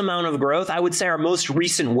tremendous amount of growth. I would say our most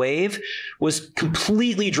recent wave was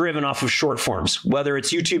completely driven off of short forms, whether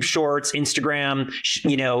it's YouTube Shorts, Instagram,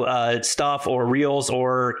 stuff, or Reels,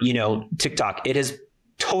 or, TikTok. It has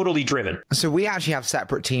totally driven. So we actually have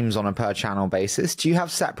separate teams on a per channel basis. Do you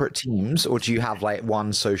have separate teams, or do you have like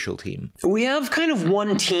one social team? We have kind of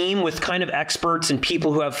one team with kind of experts and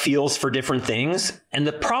people who have feels for different things.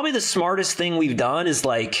 And probably the smartest thing we've done is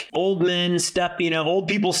like old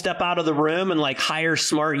people step out of the room and like hire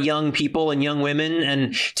smart young people and young women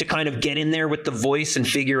and to kind of get in there with the voice and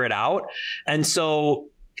figure it out. And so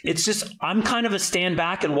it's just, I'm kind of a stand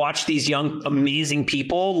back and watch these young, amazing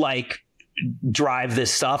people like drive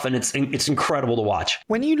this stuff, and it's incredible to watch.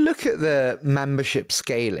 When you look at the membership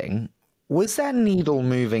scaling, was there needle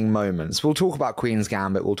moving moments? We'll talk about Queen's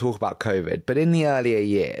Gambit, we'll talk about COVID, but in the earlier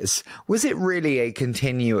years, was it really a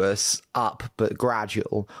continuous up but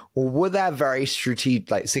gradual, or were there very strategic,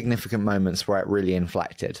 like significant moments where it really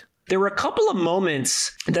inflected? There were a couple of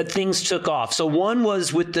moments that things took off. So one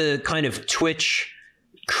was with the kind of Twitch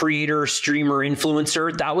creator, streamer,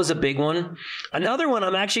 influencer. That was a big one. Another one,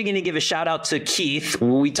 I'm actually going to give a shout out to Keith.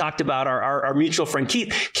 We talked about our mutual friend,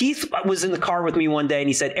 Keith. Keith was in the car with me one day and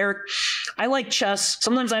he said, Eric, I like chess.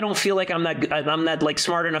 Sometimes I don't feel like I'm that like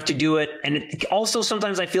smart enough to do it. And also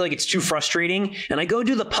sometimes I feel like it's too frustrating. And I go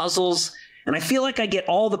do the puzzles and I feel like I get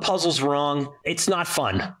all the puzzles wrong. It's not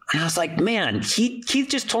fun. And I was like, man, Keith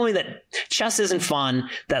just told me that chess isn't fun,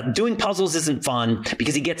 that doing puzzles isn't fun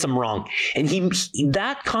because he gets them wrong. And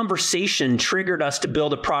that conversation triggered us to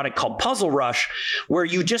build a product called Puzzle Rush, where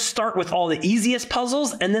you just start with all the easiest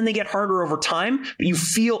puzzles and then they get harder over time. But you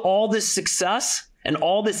feel all this success and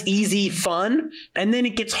all this easy fun, and then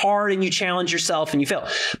it gets hard and you challenge yourself and you fail.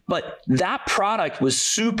 But that product was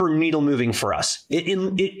super needle moving for us.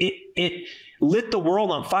 It lit the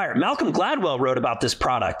world on fire. Malcolm Gladwell wrote about this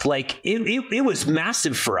product. Like it was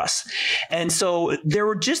massive for us. And so there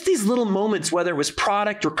were just these little moments, whether it was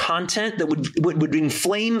product or content, that would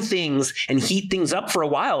inflame things and heat things up for a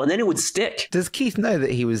while, and then it would stick. Does Keith know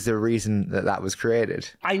that he was the reason that was created?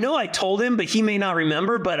 I know I told him, but he may not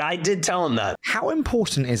remember, but I did tell him that. How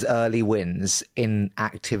important is early wins in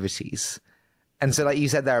activities? And so like you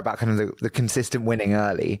said there about kind of the consistent winning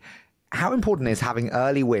early, how important is having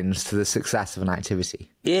early wins to the success of an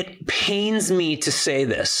activity? It pains me to say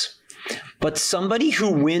this, but somebody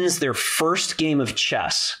who wins their first game of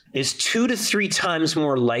chess is 2 to 3 times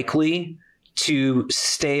more likely to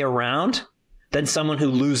stay around than someone who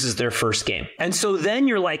loses their first game. And so then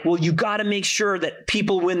you're like, well, you got to make sure that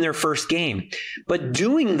people win their first game. But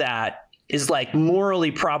doing that is like morally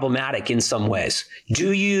problematic in some ways.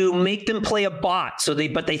 Do you make them play a bot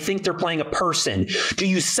but they think they're playing a person? Do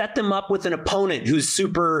you set them up with an opponent who's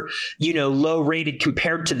super, low rated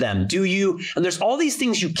compared to them? And there's all these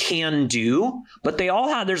things you can do, but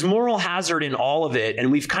there's moral hazard in all of it. And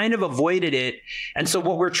we've kind of avoided it. And so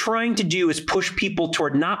what we're trying to do is push people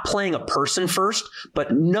toward not playing a person first,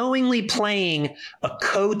 but knowingly playing a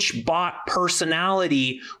coach bot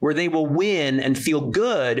personality where they will win and feel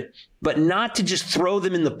good, but not to just throw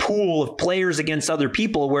them in the pool of players against other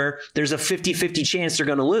people where there's a 50-50 chance they're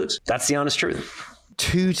going to lose. That's the honest truth.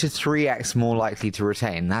 2 to 3x more likely to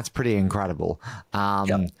retain. That's pretty incredible.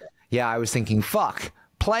 Yep. Yeah, I was thinking,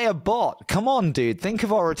 play a bot. Come on, dude. Think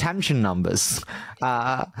of our retention numbers. Can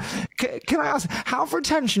I ask, how have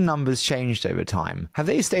retention numbers changed over time? Have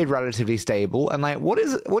they stayed relatively stable? And like, what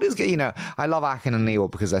is, I love Akin and Neil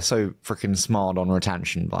because they're so freaking smart on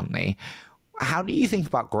retention, bluntly. How do you think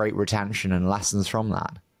about great retention and lessons from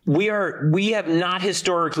that? We have not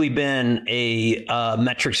historically been a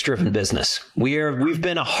metrics-driven business. We've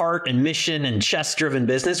been a heart and mission and chess-driven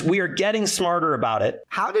business. We are getting smarter about it.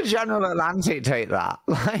 How did General Atlantic take that?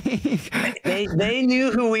 They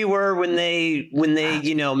knew who we were when they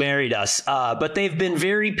married us. But they've been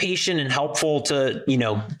very patient and helpful to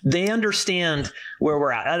they understand where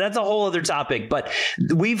we're at. That's a whole other topic. But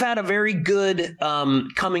we've had a very good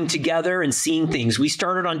coming together and seeing things. We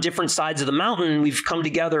started on different sides of the mountain. We've come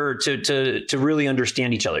together to really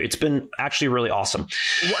understand each other. It's been actually really awesome.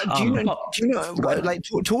 Do you know,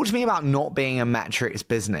 talk to me about not being a metrics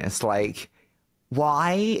business. Like,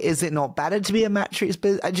 why is it not better to be a metrics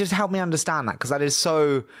business? Just help me understand that, because that is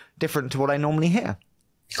so different to what I normally hear.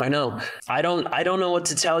 I know. I don't know what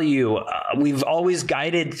to tell you. We've always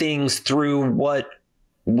guided things through what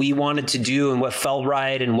we wanted to do and what felt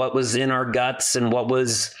right and what was in our guts and what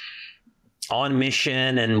was on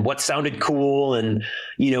mission and what sounded cool. And,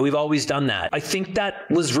 we've always done that. I think that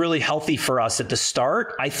was really healthy for us at the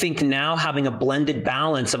start. I think now having a blended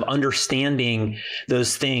balance of understanding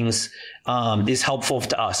those things is helpful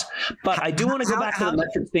to us. But I do want to go back to the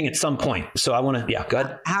metrics thing at some point. So I want to, go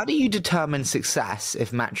ahead. How do you determine success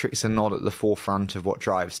if metrics are not at the forefront of what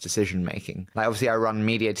drives decision making? Like, obviously I run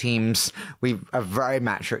media teams. We are very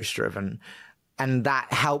metrics driven, and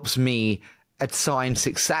that helps me assign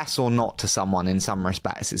success or not to someone in some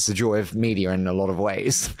respects. It's the joy of media in a lot of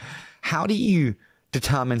ways. How do you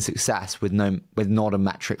determine success with not a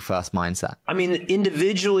metric first mindset? I mean,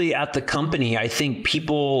 individually at the company, I think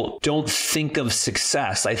people don't think of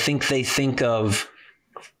success. I think they think of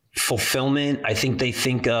fulfillment. I think they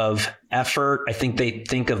think of effort. I think they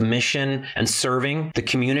think of mission and serving the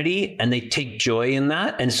community, and they take joy in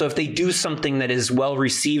that. And so if they do something that is well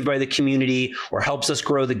received by the community or helps us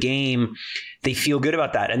grow the game, they feel good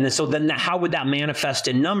about that. And then how would that manifest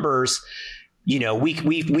in numbers? You know,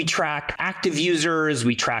 we track active users,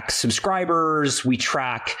 we track subscribers, we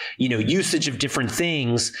track, usage of different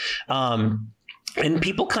things. And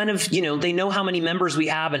people kind of, they know how many members we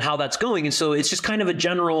have and how that's going. And so it's just kind of a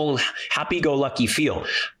general happy-go-lucky feel.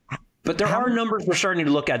 But there are numbers we're starting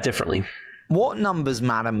to look at differently. What numbers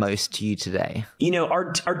matter most to you today?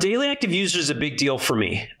 Our daily active users is a big deal for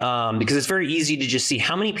me because it's very easy to just see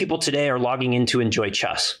how many people today are logging in to enjoy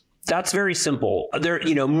chess. That's very simple. There,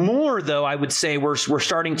 more though, I would say we're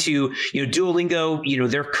starting to,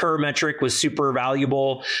 Duolingo, their Kerr metric was super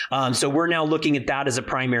valuable. So we're now looking at that as a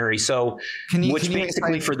primary. So can you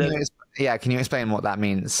explain what that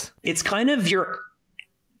means? It's kind of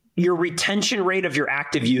your retention rate of your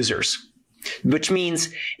active users, which means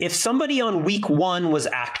if somebody on week 1 was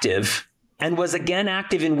active and was again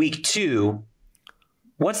active in week 2,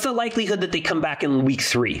 what's the likelihood that they come back in week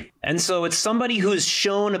 3? And so it's somebody who's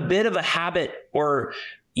shown a bit of a habit or,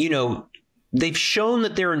 they've shown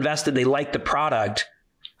that they're invested, they like the product.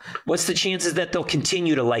 What's the chances that they'll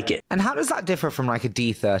continue to like it? And how does that differ from like a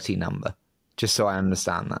D30 number? Just so I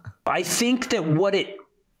understand that. I think that what it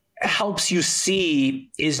helps you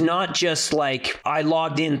see is not just like I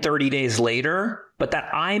logged in 30 days later, but that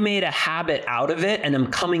I made a habit out of it and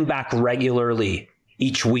I'm coming back regularly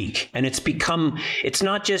each week. And it's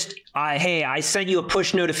not just, hey, I sent you a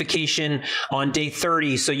push notification on day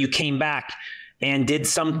 30, so you came back and did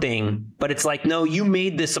something, but it's like, no, you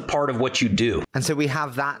made this a part of what you do. And so we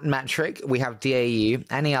have that metric, we have DAU,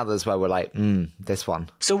 any others where we're like, this one?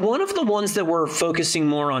 So one of the ones that we're focusing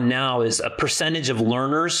more on now is a percentage of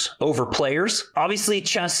learners over players. Obviously,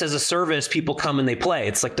 chess as a service, people come and they play.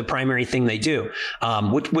 It's like the primary thing they do,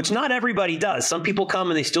 which not everybody does. Some people come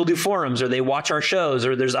and they still do forums or they watch our shows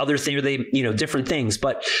or there's other things, or they, different things,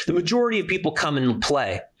 but the majority of people come and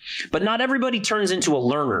play. But not everybody turns into a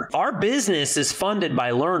learner. Our business is funded by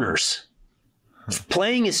learners.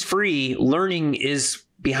 Playing is free, learning is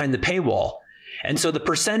behind the paywall. And so the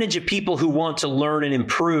percentage of people who want to learn and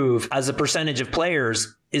improve as a percentage of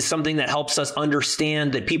players is something that helps us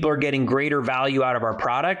understand that people are getting greater value out of our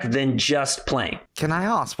product than just playing. Can I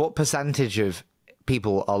ask what percentage of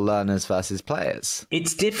people are learners versus players?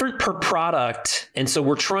 It's different per product. And so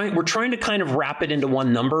we're trying to kind of wrap it into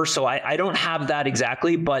one number. So I don't have that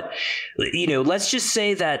exactly, but let's just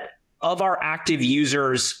say that of our active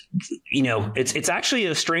users, it's actually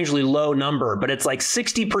a strangely low number, but it's like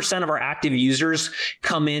 60% of our active users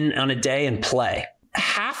come in on a day and play.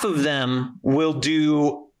 Half of them will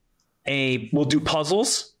do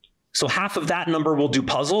puzzles. So half of that number will do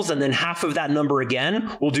puzzles, and then half of that number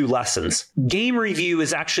again will do lessons. Game review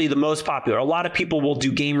is actually the most popular. A lot of people will do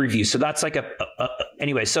game review. So that's like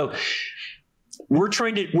anyway. So we're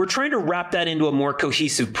trying to wrap that into a more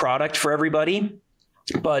cohesive product for everybody.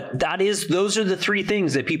 But those are the 3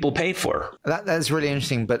 things that people pay for. That's really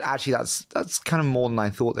interesting. But actually, that's kind of more than I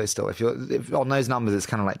thought. Though, still, if on those numbers, it's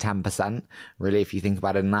kind of like 10%, really, if you think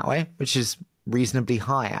about it in that way, which is reasonably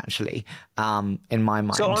high, actually, in my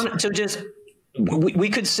mind. So just we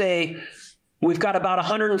could say we've got about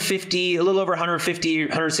 150, a little over 150,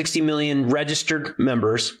 160 million registered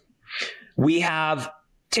members. We have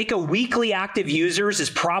take a weekly active users is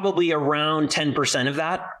probably around 10% of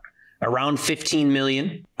that. Around 15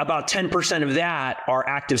 million. About 10% of that are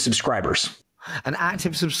active subscribers. And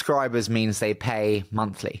active subscribers means they pay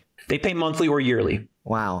monthly? They pay monthly or yearly.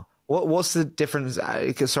 Wow. What's the difference?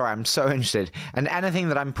 Sorry, I'm so interested. And anything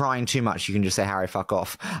that I'm prying too much, you can just say, Harry, fuck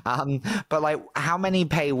off. But like, how many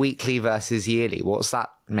pay weekly versus yearly? What's that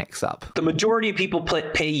mix up? The majority of people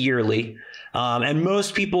pay yearly. And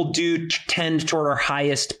most people do tend toward our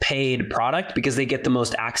highest paid product because they get the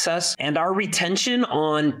most access. And our retention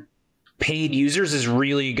on paid users is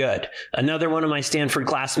really good. Another one of my Stanford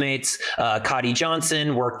classmates, Cody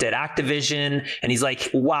Johnson, worked at Activision, and he's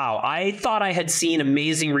like, wow, I thought I had seen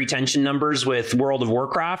amazing retention numbers with World of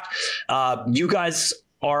Warcraft. You guys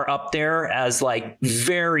are up there as like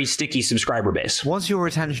very sticky subscriber base. What's your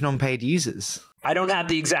retention on paid users? I don't have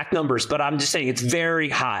the exact numbers, but I'm just saying it's very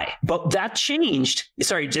high. But that changed.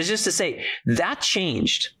 Sorry, just to say that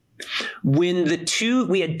changed when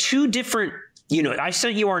we had 2 different I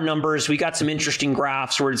sent you our numbers. We got some interesting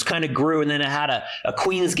graphs where it's kind of grew, and then it had a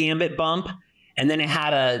Queen's Gambit bump, and then it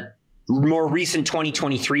had a more recent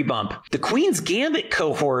 2023 bump. The Queen's Gambit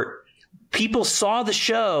cohort, people saw the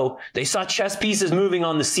show, they saw chess pieces moving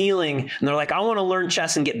on the ceiling, and they're like, I want to learn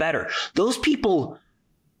chess and get better. Those people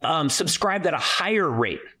subscribed at a higher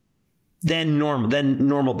rate than normal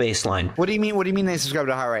baseline. What do you mean? What do you mean they subscribed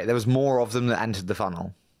at a higher rate? There was more of them that entered the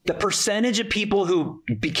funnel. The percentage of people who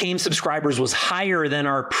became subscribers was higher than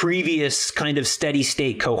our previous kind of steady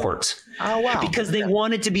state cohorts. Oh, wow. Because they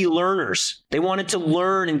wanted to be learners. They wanted to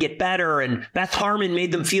learn and get better. And Beth Harmon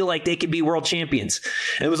made them feel like they could be world champions.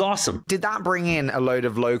 And it was awesome. Did that bring in a load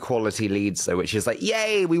of low quality leads though, which is like,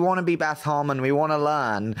 yay, we want to be Beth Harmon. We want to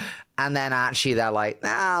learn. And then actually they're like,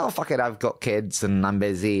 oh, fuck it, I've got kids and I'm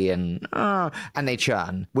busy, and they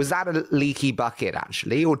churn. Was that a leaky bucket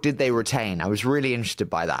actually, or did they retain? I was really interested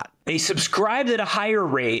by that. They subscribed at a higher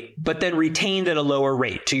rate, but then retained at a lower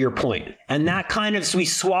rate, to your point. And that kind of, so we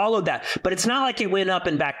swallowed that. But it's not like it went up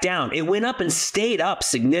and back down. It went up and stayed up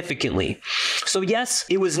significantly. So yes,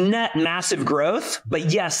 it was net massive growth,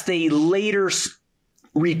 but yes, they later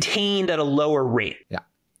retained at a lower rate. Yeah.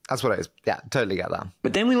 That's what it is. Yeah, totally get that.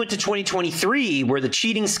 But then we went to 2023 where the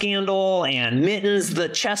cheating scandal and Mittens, the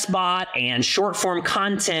chess bot, and short form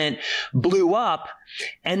content blew up.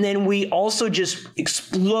 And then we also just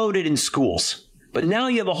exploded in schools. But now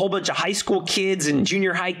you have a whole bunch of high school kids and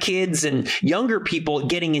junior high kids and younger people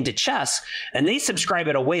getting into chess, and they subscribe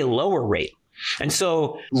at a way lower rate. And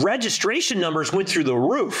so registration numbers went through the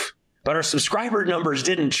roof, but our subscriber numbers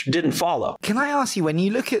didn't follow. Can I ask you, when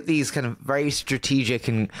you look at these kind of very strategic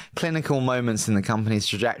and clinical moments in the company's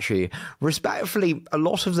trajectory, respectfully, a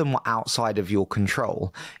lot of them were outside of your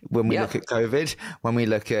control. When we look at COVID, when we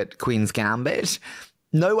look at Queen's Gambit,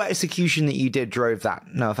 no execution that you did drove that,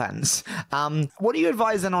 no offense. What do you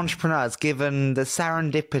advise on entrepreneurs given the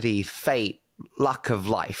serendipity, fate, luck of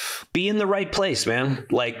life? Be in the right place, man.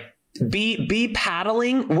 Like, be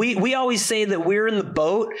paddling. We always say that we're in the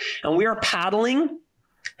boat and we are paddling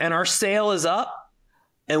and our sail is up,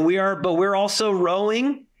 and but we're also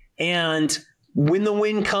rowing, and when the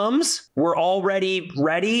wind comes, we're already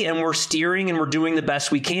ready and we're steering and we're doing the best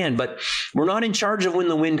we can, but we're not in charge of when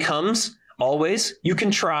the wind comes. Always. You can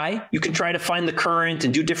try to find the current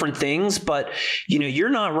and do different things, but you're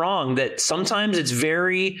not wrong that sometimes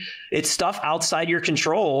it's stuff outside your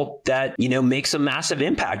control that, makes a massive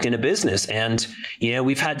impact in a business. And,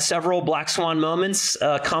 we've had several black swan moments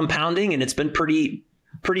compounding, and it's been pretty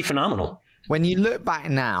phenomenal. When you look back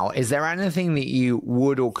now, is there anything that you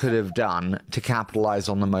would or could have done to capitalize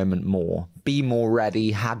on the moment more? Be more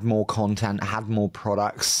ready, had more content, had more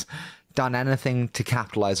products? Done anything to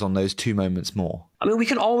capitalize on those two moments more? I mean, we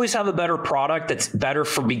can always have a better product that's better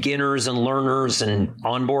for beginners and learners and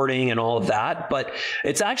onboarding and all of that. But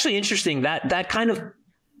it's actually interesting that kind of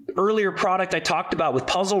earlier product I talked about with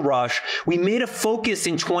Puzzle Rush, we made a focus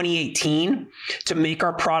in 2018 to make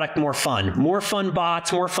our product more fun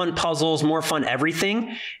bots, more fun puzzles, more fun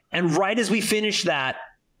everything. And right as we finished that,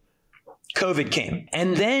 COVID came.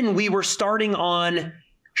 And then we were starting on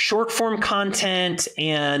short form content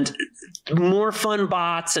and more fun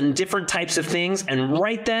bots and different types of things. And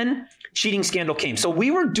right then, cheating scandal came. So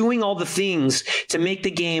we were doing all the things to make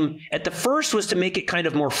the game. At the first was to make it kind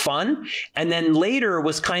of more fun. And then later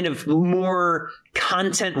was kind of more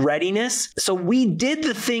content readiness. So we did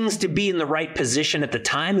the things to be in the right position at the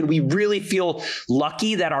time. And we really feel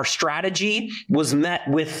lucky that our strategy was met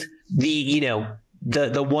with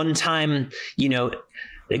the one-time,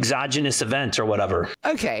 exogenous event or whatever.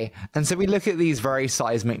 Okay. And so we look at these very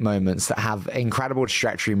seismic moments that have incredible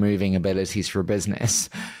trajectory moving abilities for a business.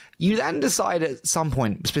 You then decide at some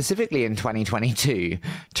point, specifically in 2022,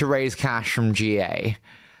 to raise cash from GA.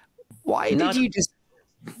 Why did you just...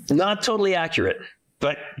 Not totally accurate,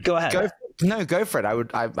 but go ahead. Go for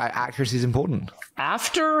it. Accuracy is important.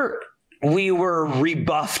 After we were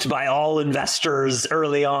rebuffed by all investors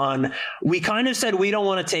early on, we kind of said, we don't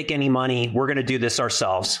want to take any money. We're going to do this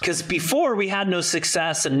ourselves. Because before we had no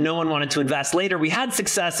success and no one wanted to invest. Later we had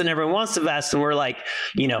success and everyone wants to invest. And we're like,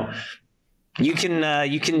 you can,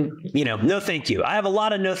 no thank you. I have a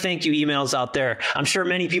lot of no thank you emails out there. I'm sure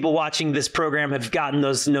many people watching this program have gotten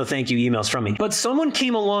those no thank you emails from me. But someone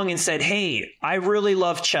came along and said, hey, I really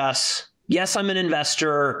love chess. Yes, I'm an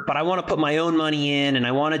investor, but I want to put my own money in and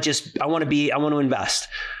I want to invest.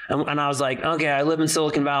 And I was like, okay, I live in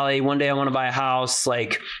Silicon Valley. One day I want to buy a house.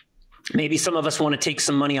 Like, maybe some of us want to take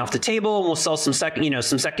some money off the table and we'll sell some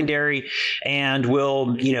secondary, and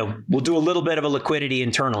we'll do a little bit of a liquidity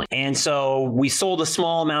internally. And so we sold a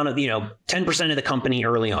small amount of, 10% of the company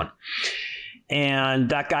early on. And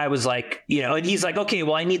that guy was like, and he's like, okay,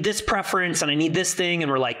 well, I need this preference and I need this thing. And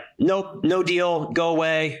we're like, nope, no deal. Go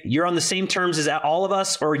away. You're on the same terms as all of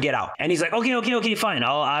us, or get out. And he's like, okay, fine.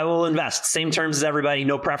 I will invest. Same terms as everybody.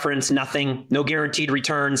 No preference, nothing, no guaranteed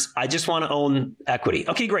returns. I just want to own equity.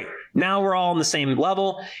 Okay, great. Now we're all on the same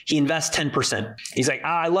level. He invests 10%. He's like,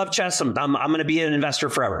 I love chess. I'm going to be an investor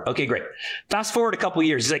forever. Okay, great. Fast forward a couple of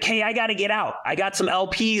years. He's like, hey, I got to get out. I got some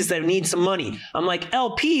LPs that need some money. I'm like,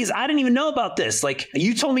 LPs? I didn't even know about this. Like,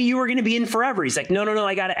 you told me you were going to be in forever. He's like, no,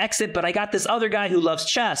 I got to exit, but I got this other guy who loves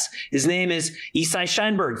chess. His name is Isai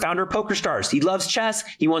Scheinberg, founder of PokerStars. He loves chess.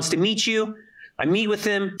 He wants to meet you. I meet with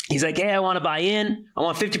him. He's like, hey, I want to buy in. I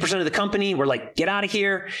want 50% of the company. We're like, get out of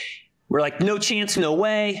here. We're like, no chance, no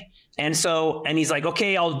way. And he's like,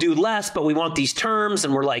 okay, I'll do less, but we want these terms.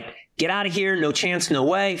 And we're like, get out of here. No chance, no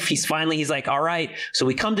way. He's like, all right. So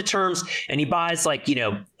we come to terms and he buys like,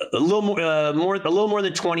 a little more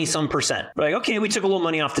than 20 some percent. We're like, okay, we took a little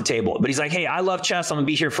money off the table, but he's like, hey, I love chess. I'm gonna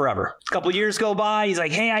be here forever. A couple of years go by. He's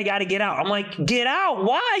like, hey, I got to get out. I'm like, get out?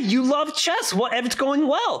 Why? You love chess. What if it's going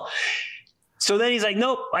well? So then he's like,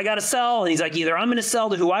 nope, I got to sell. And he's like, either I'm going to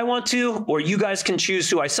sell to who I want to, or you guys can choose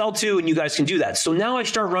who I sell to, and you guys can do that. So now I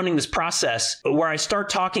start running this process where I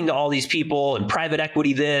start talking to all these people and private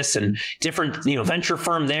equity this and different, venture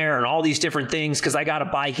firm there and all these different things because I got to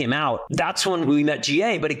buy him out. That's when we met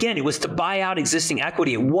GA. But again, it was to buy out existing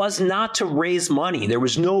equity. It was not to raise money. There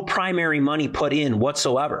was no primary money put in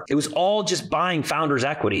whatsoever. It was all just buying founders'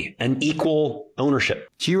 equity and equal ownership.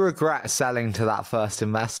 Do you regret selling to that first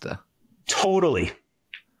investor? Totally.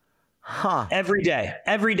 Huh. Every day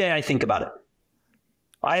I think about it.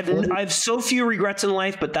 I have so few regrets in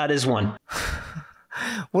life, but that is one.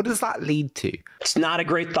 What does that lead to? It's not a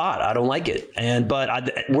great thought. I don't like it.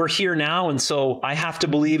 But we're here now. And so I have to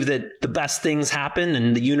believe that the best things happen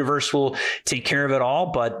and the universe will take care of it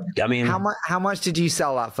all. But I mean, how much did you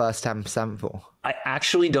sell that first 10% for? I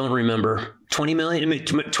actually don't remember. 20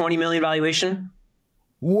 million valuation.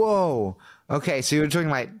 Whoa. Okay, so you're talking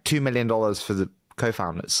like $2 million for the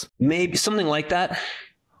co-founders. Maybe something like that.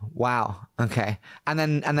 Wow. Okay. And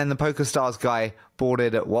then the PokerStars guy bought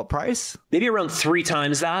it at what price? Maybe around 3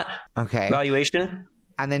 times that. Okay. Valuation.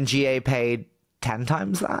 And then GA paid 10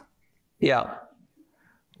 times that? Yeah.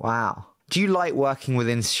 Wow. Do you like working with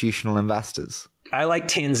institutional investors? I like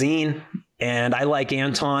Tanzine, and I like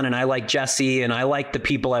Anton, and I like Jesse, and I like the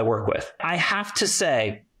people I work with. I have to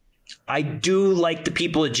say, I do like the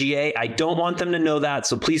people at GA. I don't want them to know that,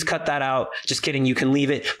 so please cut that out. Just kidding. You can leave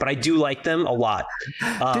it, but I do like them a lot.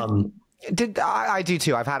 I do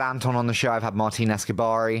too. I've had Anton on the show. I've had Martin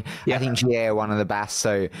Escobari. Yeah. I think GA are one of the best.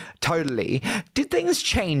 So totally. Did things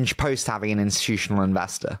change post having an institutional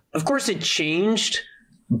investor? Of course it changed,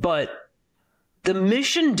 but the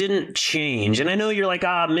mission didn't change. And I know you're like,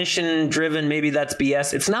 mission driven, maybe that's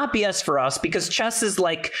BS. It's not BS for us because chess is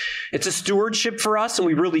like, it's a stewardship for us. And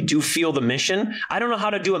we really do feel the mission. I don't know how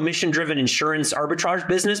to do a mission driven insurance arbitrage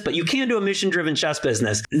business, but you can do a mission driven chess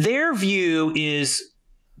business. Their view is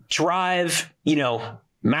drive,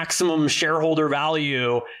 maximum shareholder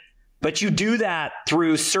value. But you do that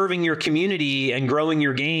through serving your community and growing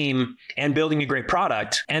your game and building a great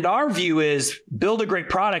product. And our view is build a great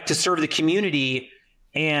product to serve the community.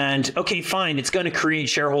 And okay, fine, it's going to create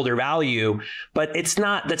shareholder value, but it's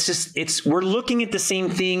not, we're looking at the same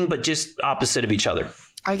thing, but just opposite of each other.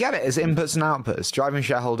 I get it. As inputs and outputs, driving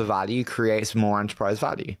shareholder value creates more enterprise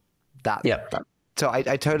value. So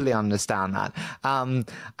I totally understand that. And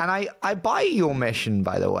I buy your mission,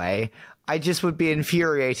 by the way. I just would be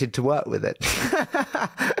infuriated to work with it.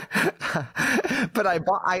 But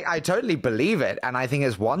I totally believe it, and I think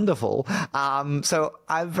it's wonderful. So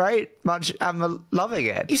I'm loving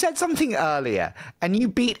it. You said something earlier, and you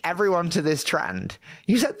beat everyone to this trend.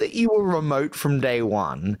 You said that you were remote from day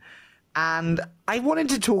one. And I wanted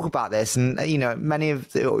to talk about this, and many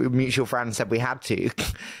of the mutual friends said we had to.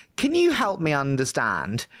 Can you help me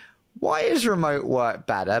understand, why is remote work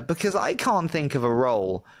better? Because I can't think of a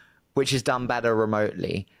role which is done better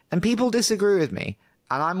remotely. And people disagree with me.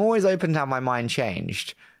 And I'm always open to have my mind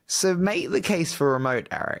changed. So make the case for remote,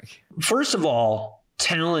 Erik. First of all,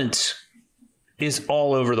 talent is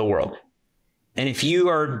all over the world. And if you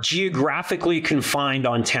are geographically confined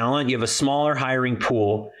on talent, you have a smaller hiring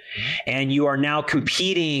pool, and you are now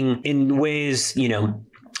competing in ways,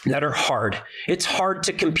 that are hard. It's hard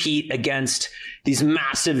to compete against these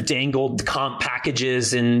massive dangled comp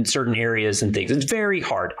packages in certain areas and things. It's very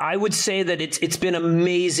hard. I would say that it's been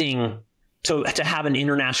amazing to have an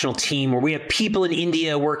international team where we have people in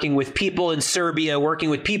India working with people in Serbia, working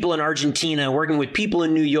with people in Argentina, working with people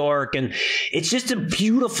in New York. And it's just a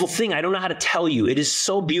beautiful thing. I don't know how to tell you. It is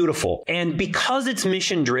so beautiful. And because it's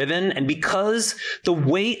mission driven and because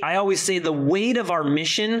I always say the weight of our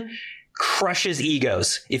mission crushes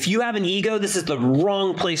egos. If you have an ego, this is the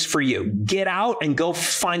wrong place for you. Get out and go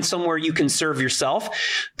find somewhere you can serve yourself.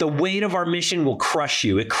 The weight of our mission will crush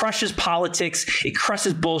you. It crushes politics. It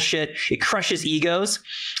crushes bullshit. It crushes egos.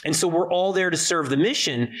 And so we're all there to serve the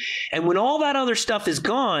mission. And when all that other stuff is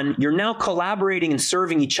gone, you're now collaborating and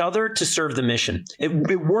serving each other to serve the mission.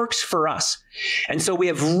 It works for us. And so we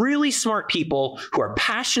have really smart people who are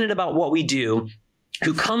passionate about what we do,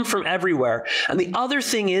 who come from everywhere. And the other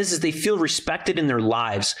thing is they feel respected in their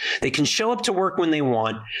lives. They can show up to work when they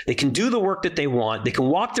want. They can do the work that they want. They can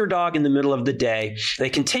walk their dog in the middle of the day. They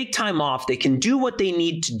can take time off. They can do what they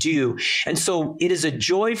need to do. And so it is a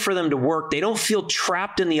joy for them to work. They don't feel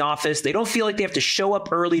trapped in the office. They don't feel like they have to show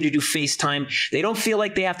up early to do FaceTime. They don't feel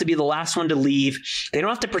like they have to be the last one to leave. They don't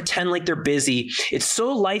have to pretend like they're busy. It's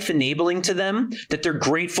so life enabling to them that they're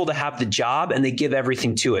grateful to have the job and they give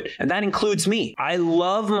everything to it. And that includes me. I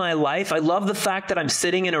love my life. I love the fact that I'm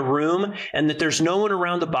sitting in a room and that there's no one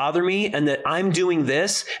around to bother me and that I'm doing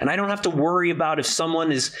this and I don't have to worry about if someone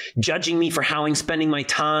is judging me for how I'm spending my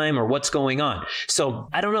time or what's going on. So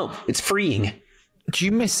I don't know. It's freeing. Do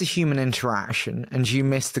you miss the human interaction and do you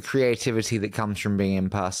miss the creativity that comes from being in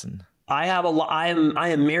person? I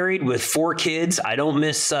am married with 4 kids. I don't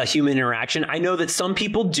miss human interaction. I know that some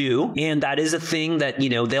people do, and that is a thing that,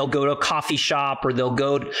 they'll go to a coffee shop or they'll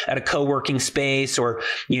go at a co-working space or,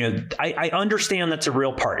 I understand that's a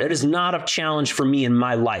real part. It is not a challenge for me in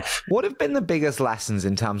my life. What have been the biggest lessons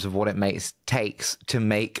in terms of what it takes to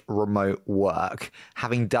make remote work,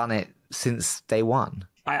 having done it since day one?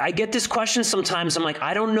 I get this question sometimes. I'm like,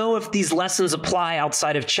 I don't know if these lessons apply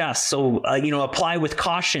outside of chess. So, apply with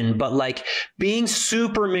caution, but like being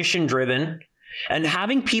super mission driven and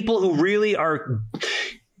having people who really are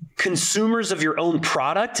consumers of your own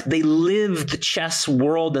product, they live the chess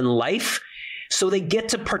world and life. So they get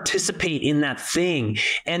to participate in that thing.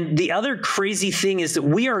 And the other crazy thing is that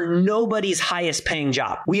we are nobody's highest paying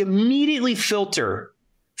job. We immediately filter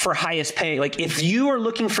for highest pay. Like if you are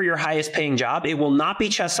looking for your highest paying job, it will not be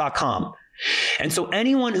chess.com. And so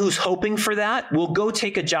anyone who's hoping for that will go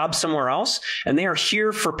take a job somewhere else. And they are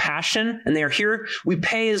here for passion and they are here. We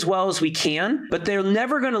pay as well as we can, but they're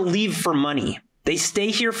never going to leave for money. They stay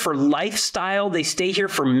here for lifestyle. They stay here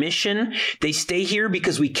for mission. They stay here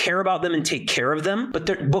because we care about them and take care of them.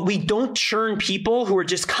 But we don't churn people who are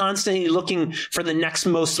just constantly looking for the next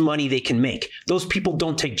most money they can make. Those people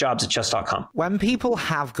don't take jobs at chess.com. When people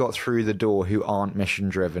have got through the door who aren't mission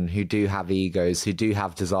driven, who do have egos, who do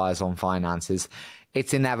have desires on finances,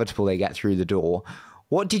 it's inevitable they get through the door.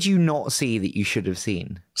 What did you not see that you should have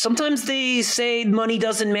seen? Sometimes they say money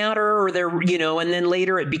doesn't matter or they're, and then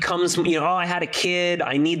later it becomes, oh, I had a kid,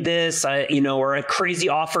 I need this, or a crazy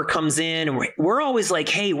offer comes in. And we're always like,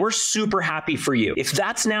 hey, we're super happy for you. If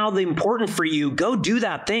that's now the important for you, go do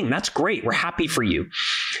that thing. That's great. We're happy for you.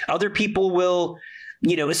 Other people will,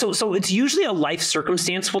 so it's usually a life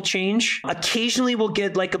circumstance will change. Occasionally we'll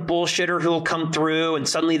get like a bullshitter who will come through and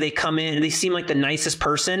suddenly they come in and they seem like the nicest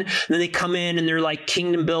person. And then they come in and they're like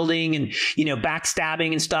kingdom building and,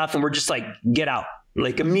 backstabbing and stuff. And we're just like, get out,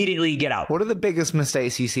 like immediately get out. What are the biggest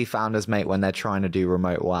mistakes you see founders make when they're trying to do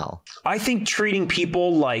remote well? I think treating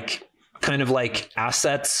people like kind of like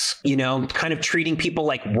assets, kind of treating people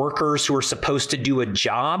like workers who are supposed to do a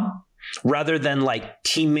job, rather than like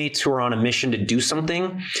teammates who are on a mission to do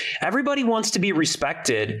something. Everybody wants to be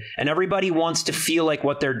respected and everybody wants to feel like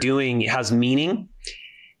what they're doing has meaning.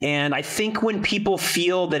 And I think when people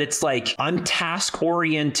feel that it's like, I'm task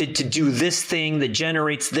oriented to do this thing that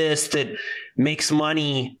generates this, that makes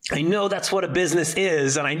money. I know that's what a business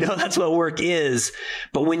is. And I know that's what work is.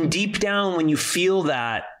 But when deep down, when you feel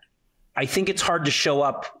that, I think it's hard to show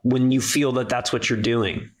up when you feel that that's what you're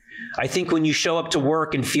doing. I think when you show up to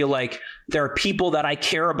work and feel like there are people that I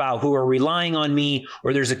care about who are relying on me,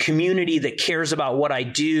 or there's a community that cares about what I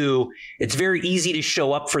do, it's very easy to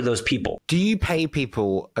show up for those people. Do you pay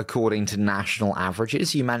people according to national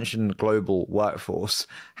averages? You mentioned global workforce.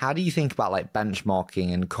 How do you think about like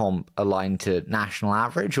benchmarking and comp aligned to national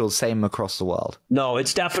average or same across the world? No,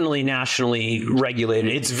 it's definitely nationally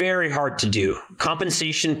regulated. It's very hard to do.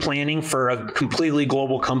 Compensation planning for a completely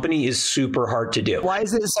global company is super hard to do. Why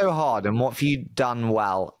is it so hard? And what have you done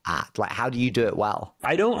well at? Like, how do you do it well?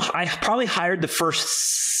 I probably hired the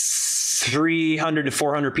first 300 to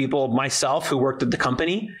 400 people myself who worked at the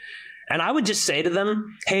company. And I would just say to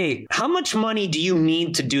them, hey, how much money do you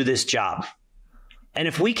need to do this job? And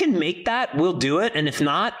if we can make that, we'll do it. And if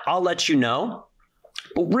not, I'll let you know.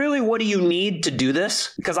 But really, what do you need to do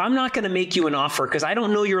this? Because I'm not going to make you an offer because I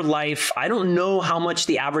don't know your life. I don't know how much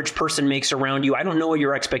the average person makes around you. I don't know what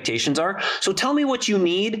your expectations are. So tell me what you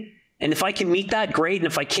need. And if I can meet that, great. And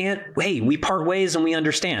if I can't, hey, we part ways and we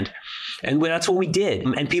understand. And that's what we did.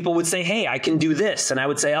 And people would say, hey, I can do this. And I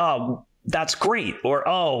would say, oh, that's great. Or,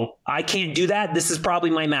 oh, I can't do that. This is probably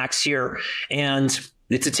my max here. And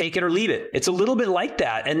it's a take it or leave it. It's a little bit like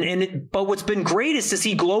that. But what's been great is to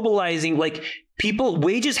see globalizing, like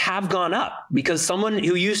wages have gone up because someone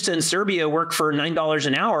who used to in Serbia work for $9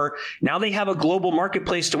 an hour, now they have a global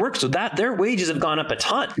marketplace to work. So that their wages have gone up a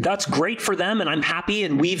ton. That's great for them. And I'm happy.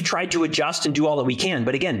 And we've tried to adjust and do all that we can.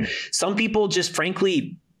 But again, some people just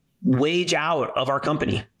frankly wage out of our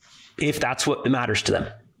company if that's what matters to them.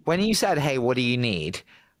 When you said, hey, what do you need?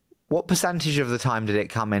 What percentage of the time did it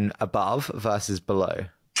come in above versus below?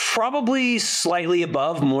 Probably slightly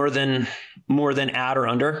above, more than at or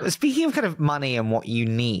under. Speaking of kind of money and what you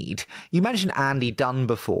need, you mentioned Andy Dunn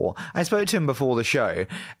before. I spoke to him before the show,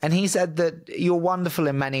 and he said that you're wonderful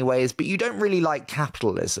in many ways, but you don't really like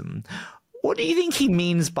capitalism. What do you think he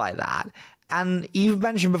means by that? And you've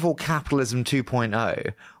mentioned before capitalism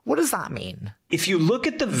 2.0. What does that mean? If you look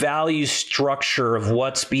at the value structure of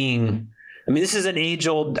what's being, I mean, this is an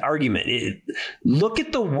age-old argument. Look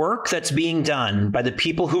at the work that's being done by the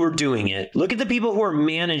people who are doing it. Look at the people who are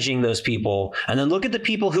managing those people. And then look at the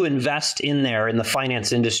people who invest in there in the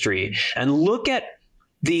finance industry. And look at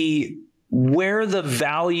where the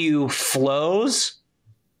value flows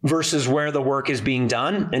versus where the work is being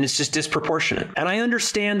done, and it's just disproportionate. And I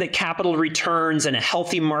understand that capital returns and a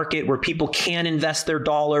healthy market where people can invest their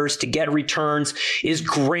dollars to get returns is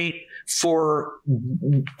great for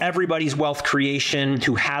everybody's wealth creation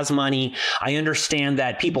who has money. I understand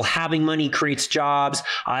that people having money creates jobs.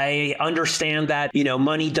 I understand that,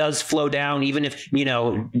 money does flow down, even if,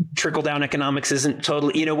 trickle down economics isn't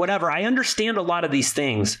totally, whatever. I understand a lot of these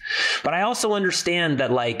things, but I also understand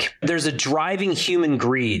that there's a driving human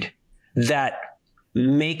greed that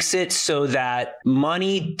makes it so that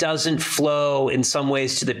money doesn't flow in some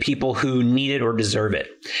ways to the people who need it or deserve it.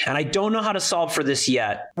 And I don't know how to solve for this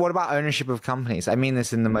yet. What about ownership of companies? I mean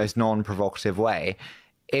this in the most non-provocative way.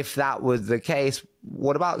 If that was the case,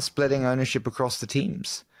 what about splitting ownership across the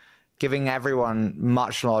teams? Giving everyone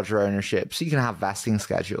much larger ownership so you can have vesting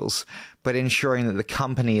schedules, but ensuring that the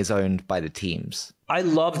company is owned by the teams. I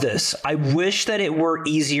love this. I wish that it were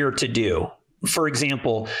easier to do. For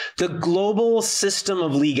example, the global system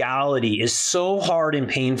of legality is so hard and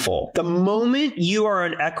painful. The moment you are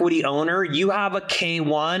an equity owner, you have a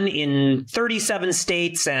K1 in 37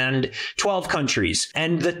 states and 12 countries.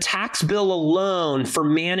 And the tax bill alone for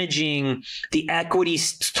managing the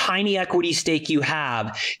tiny equity stake you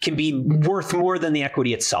have can be worth more than the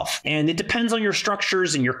equity itself. And it depends on your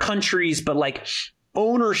structures and your countries, but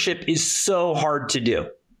ownership is so hard to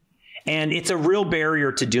do. And it's a real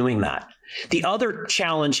barrier to doing that. The other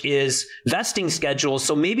challenge is vesting schedules.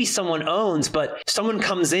 So maybe someone owns, but someone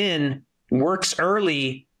comes in, works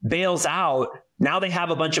early, bails out. Now they have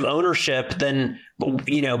a bunch of ownership, but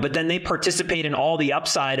then they participate in all the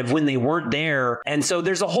upside of when they weren't there. And so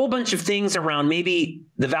there's a whole bunch of things around maybe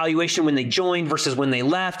the valuation when they joined versus when they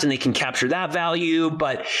left, and they can capture that value.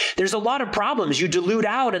 But there's a lot of problems. You dilute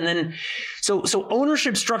out, and then so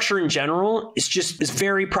ownership structure in general is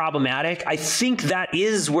very problematic. I think that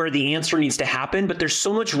is where the answer needs to happen, but there's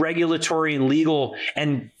so much regulatory and legal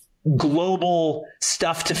and global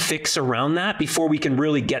stuff to fix around that before we can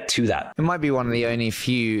really get to that. It might be one of the only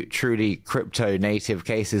few truly crypto native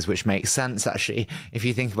cases which makes sense, actually, if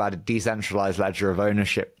you think about a decentralized ledger of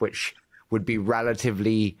ownership, which would be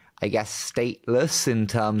relatively, I guess, stateless in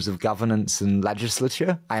terms of governance and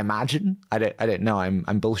legislature, I imagine. I don't know. I'm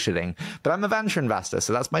bullshitting, but I'm a venture investor,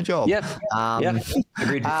 so that's my job. Yep.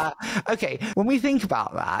 Agreed. Okay. When we think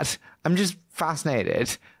about that, I'm just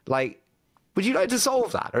fascinated. Would you like to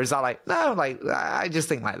solve that? Or is that no, I just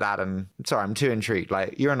think like that. And sorry, I'm too intrigued.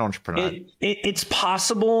 You're an entrepreneur. It's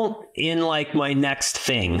possible in my next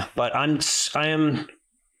thing, but I am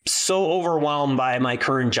so overwhelmed by my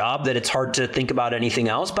current job that it's hard to think about anything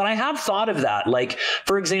else. But I have thought of that.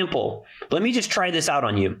 For example, let me just try this out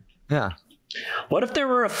on you. Yeah. What if there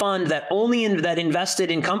were a fund that that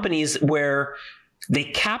invested in companies where they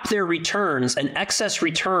cap their returns and excess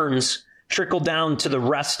returns trickle down to the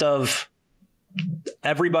rest of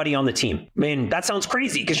everybody on the team. I mean, that sounds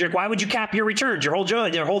crazy because why would you cap your returns? Your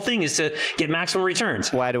whole thing is to get maximum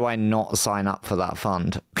returns. Why do I not sign up for that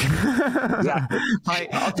fund? Exactly.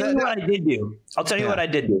 I'll tell you what I did do. What I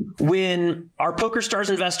did do. When our PokerStars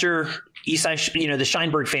investor, the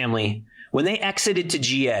Scheinberg family, when they exited to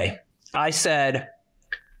GA, I said,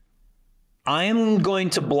 I am going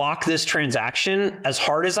to block this transaction as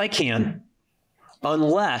hard as I can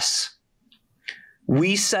unless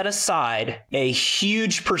we set aside a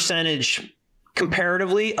huge percentage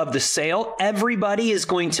comparatively of the sale. Everybody is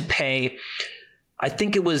going to pay, I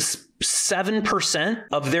think it was 7%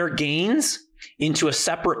 of their gains into a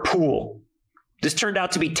separate pool. This turned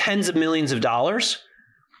out to be tens of millions of dollars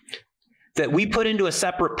that we put into a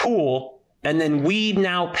separate pool. And then we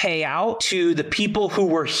now pay out to the people who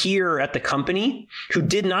were here at the company who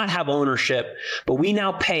did not have ownership, but we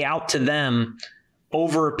now pay out to them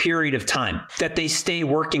over a period of time that they stay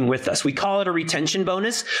working with us. We call it a retention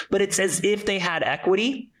bonus, but it's as if they had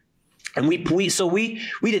equity. And we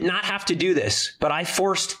did not have to do this, but I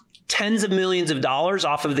forced tens of millions of dollars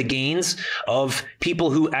off of the gains of people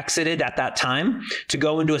who exited at that time to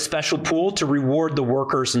go into a special pool to reward the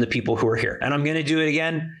workers and the people who are here. And I'm going to do it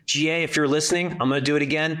again. GA, if you're listening, I'm going to do it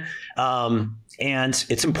again. And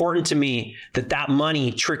it's important to me that that money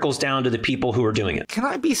trickles down to the people who are doing it. Can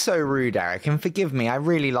I be so rude, Erik? And forgive me, I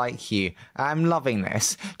really like you. I'm loving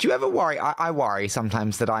this. Do you ever worry? I worry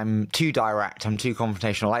sometimes that I'm too direct, I'm too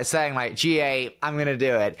confrontational. Like saying like, GA, I'm going to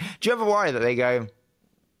do it. Do you ever worry that they go,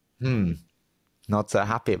 not so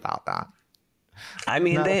happy about that? I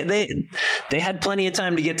mean, no. they had plenty of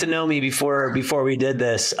time to get to know me before we did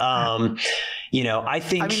this. I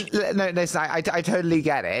think. I mean, no, I totally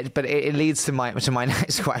get it, but it leads to my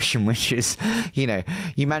next question, which is,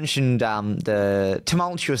 you mentioned the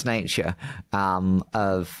tumultuous nature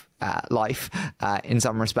of life in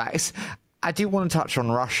some respects. I do want to touch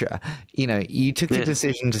on Russia. You took the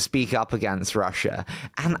decision to speak up against Russia,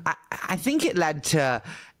 and I think it led to.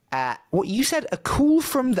 What you said, a call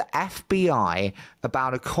from the FBI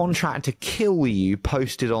about a contract to kill you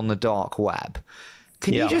posted on the dark web.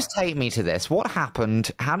 Can you just take me to this? What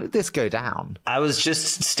happened? How did this go down? I was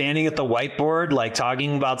just standing at the whiteboard, like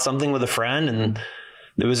talking about something with a friend, and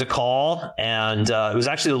there was a call, and it was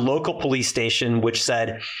actually the local police station, which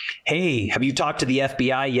said, "Hey, have you talked to the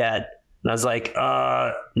FBI yet?" And I was like,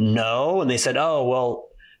 no. And they said, "Oh, well,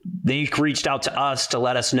 they reached out to us to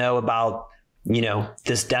let us know about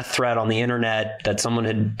this death threat on the internet, that someone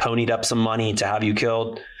had ponied up some money to have you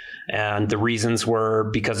killed. And the reasons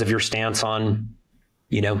were because of your stance on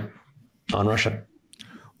Russia."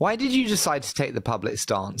 Why did you decide to take the public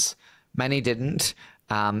stance? Many didn't.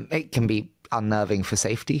 It can be unnerving for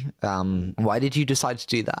safety. Why did you decide to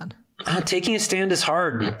do that? Taking a stand is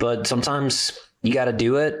hard, but sometimes you got to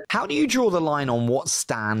do it. How do you draw the line on what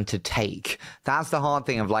stand to take? That's the hard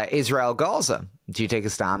thing of like Israel, Gaza. Do you take a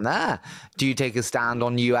stand there? Do you take a stand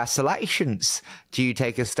on US elections? Do you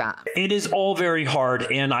take a stand? It is all very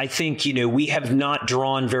hard. And I think, we have not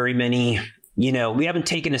drawn very many, we haven't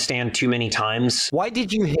taken a stand too many times. Why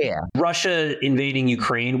did you hear? Russia invading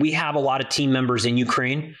Ukraine. We have a lot of team members in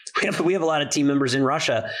Ukraine. We have a lot of team members in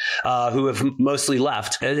Russia who have mostly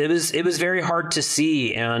left. It was very hard to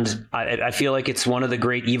see. And I feel like it's one of the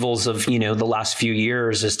great evils of, the last few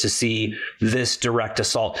years is to see this direct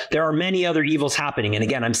assault. There are many other evils happening. And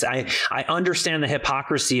again, I understand the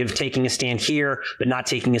hypocrisy of taking a stand here, but not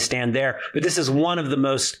taking a stand there. But this is one of the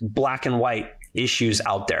most black and white issues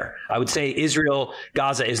out there. I would say Israel,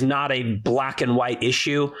 Gaza is not a black and white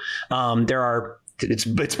issue.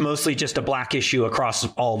 It's mostly just a black issue across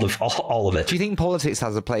all of it. Do you think politics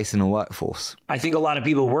has a place in the workforce? I think a lot of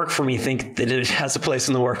people who work for me think that it has a place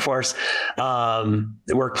in the workforce, the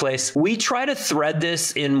workplace. We try to thread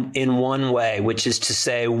this in one way, which is to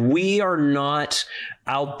say we are not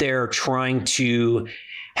out there trying to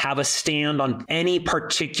have a stand on any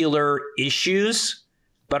particular issues.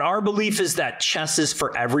 But our belief is that chess is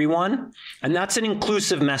for everyone, and that's an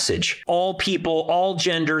inclusive message. All people, all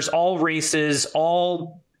genders, all races,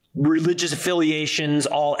 all religious affiliations,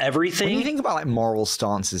 all everything. When you think about like moral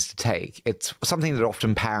stances to take, it's something that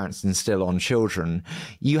often parents instill on children.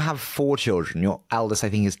 You have 4 children. Your eldest, I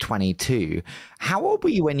think, is 22. How old were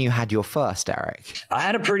you when you had your first, Erik? I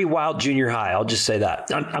had a pretty wild junior high. I'll just say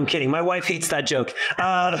that. I'm kidding. My wife hates that joke.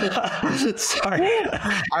 Sorry.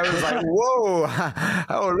 I was like, whoa.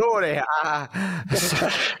 Oh, Lordy.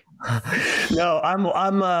 No,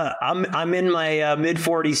 I'm in my mid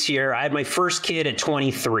 40s here. I had my first kid at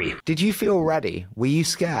 23. Did you feel ready? Were you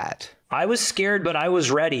scared? I was scared, but I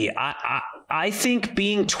was ready. I think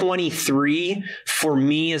being 23 for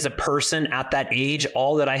me as a person at that age,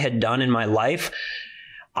 all that I had done in my life,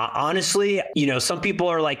 honestly, you know, some people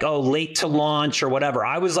are like, oh, late to launch or whatever.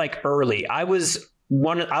 I was like early. I was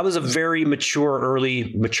a very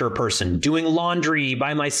mature person, doing laundry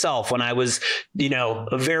by myself when I was, you know,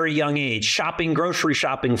 a very young age, grocery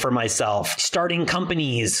shopping for myself, starting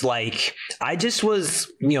companies. Like I just was,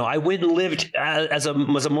 you know, I went and lived as a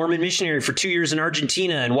Mormon missionary for 2 years in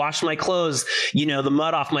Argentina and washed my clothes, you know, the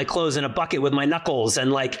mud off my clothes in a bucket with my knuckles.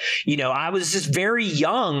 And like, you know, I was just very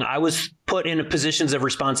young. I was put in positions of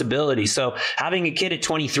responsibility. So having a kid at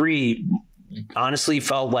 23 honestly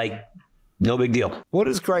felt like no big deal. What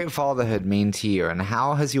does great fatherhood mean to you, and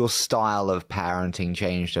how has your style of parenting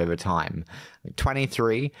changed over time?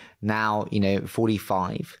 23, now, you know,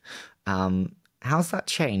 45. How's that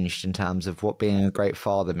changed in terms of what being a great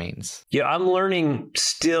father means? Yeah, I'm learning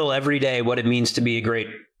still every day what it means to be a great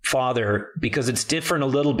father, because it's different a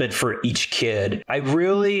little bit for each kid. I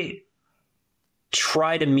really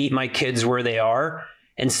try to meet my kids where they are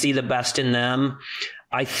and see the best in them.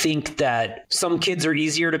 I think that some kids are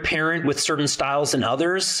easier to parent with certain styles than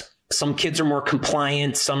others. Some kids are more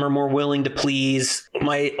compliant. Some are more willing to please.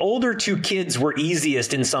 My older 2 kids were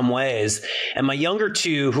easiest in some ways. And my younger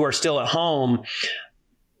 2 who are still at home,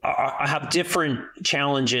 I have different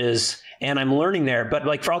challenges and I'm learning there. But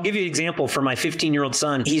like, I'll give you an example for my 15-year-old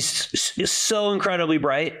son. He's so incredibly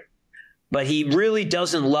bright, but he really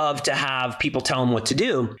doesn't love to have people tell him what to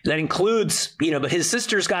do. That includes, you know, but his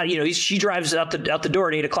sister's got, you know, she drives out the door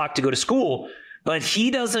at 8 o'clock to go to school, but he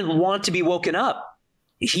doesn't want to be woken up.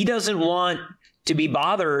 He doesn't want to be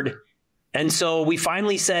bothered. And so we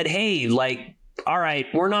finally said, hey, like, all right,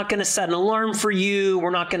 we're not going to set an alarm for you.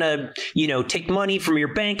 We're not going to, you know, take money from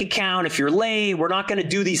your bank account if you're late. We're not going to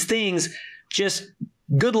do these things. Just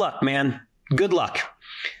good luck, man. Good luck.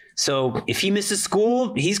 So if he misses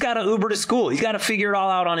school, he's got to Uber to school. He's got to figure it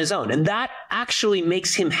all out on his own. And that actually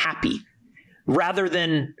makes him happy rather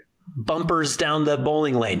than bumpers down the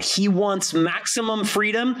bowling lane. He wants maximum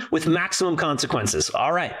freedom with maximum consequences.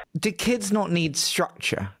 All right. Do kids not need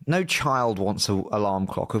structure? No child wants an alarm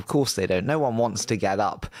clock. Of course they don't. No one wants to get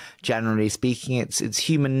up. Generally speaking, it's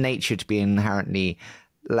human nature to be inherently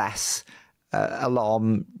less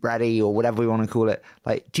alarm ready, or whatever we want to call it.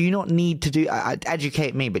 Like, do you not need to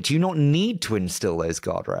educate me, but do you not need to instill those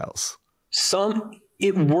guardrails?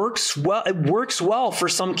 It works well. It works well for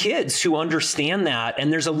some kids who understand that.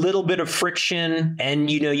 And there's a little bit of friction and,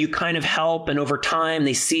 you know, you kind of help, and over time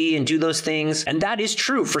they see and do those things. And that is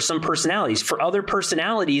true for some personalities. For other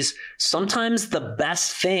personalities, sometimes the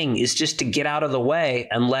best thing is just to get out of the way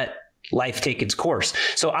and let life take its course.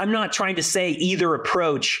 So I'm not trying to say either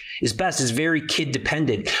approach is best. It's very kid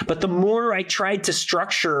dependent. But the more I tried to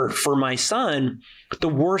structure for my son, the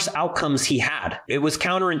worse outcomes he had. It was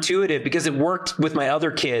counterintuitive because it worked with my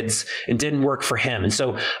other kids and didn't work for him. And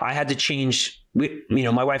so I had to change, you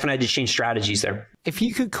know, my wife and I had to change strategies there. If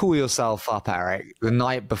you could call yourself up, Erik, the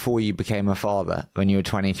night before you became a father when you were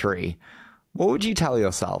 23, what would you tell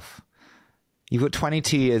yourself? You've got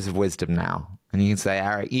 22 years of wisdom now. And you can say,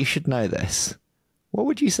 Erik, you should know this. What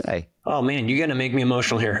would you say? Oh, man, you're going to make me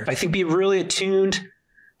emotional here. I think be really attuned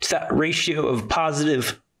to that ratio of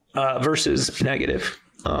positive versus negative.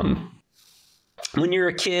 When you're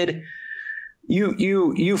a kid,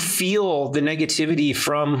 you feel the negativity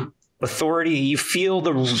from authority. You feel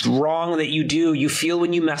the wrong that you do. You feel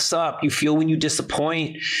when you mess up. You feel when you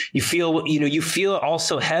disappoint. You feel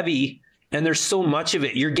also heavy. And there's so much of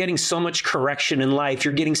it. You're getting so much correction in life.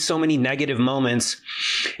 You're getting so many negative moments.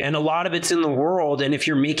 And a lot of it's in the world. And if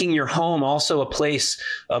you're making your home also a place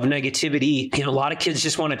of negativity, you know, a lot of kids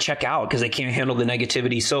just want to check out because they can't handle the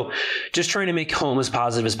negativity. So just trying to make home as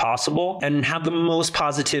positive as possible and have the most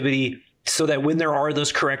positivity so that when there are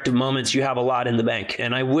those corrective moments, you have a lot in the bank.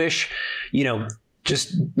 And I wish, you know,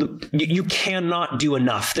 just you cannot do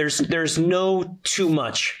enough. There's no too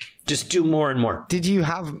much. Just do more and more. Did you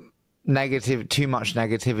have too much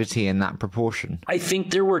negativity in that proportion? I think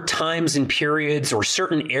there were times and periods or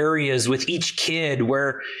certain areas with each kid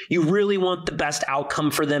where you really want the best outcome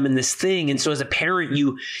for them in this thing. And so as a parent,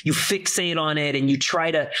 you fixate on it and you try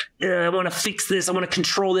to, I want to fix this. I want to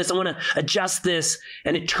control this. I want to adjust this.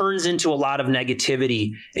 And it turns into a lot of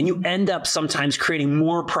negativity. And you end up sometimes creating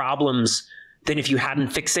more problems than if you hadn't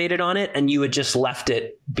fixated on it and you had just left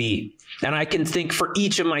it be. And I can think for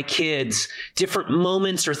each of my kids, different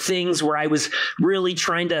moments or things where I was really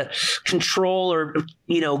trying to control or,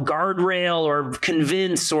 you know, guardrail or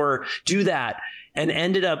convince or do that. and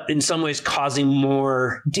ended up in some ways causing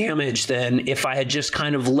more damage than if I had just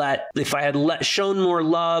kind of shown more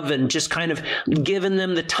love and just kind of given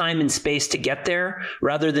them the time and space to get there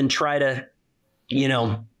rather than try to,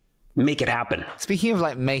 make it happen. Speaking of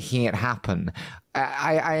like making it happen,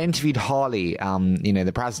 I interviewed Harley,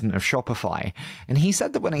 the president of Shopify, and he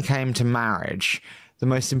said that when it came to marriage, the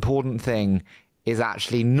most important thing is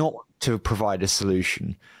actually not to provide a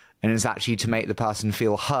solution, and it's actually to make the person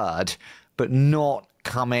feel heard, but not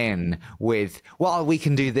come in with, well, we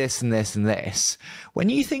can do this and this and this. When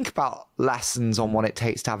you think about lessons on what it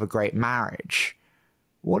takes to have a great marriage,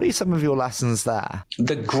 what are some of your lessons there?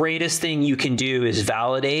 The greatest thing you can do is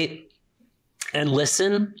validate and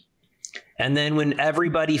listen. And then when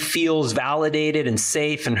everybody feels validated and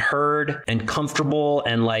safe and heard and comfortable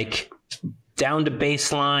and like down to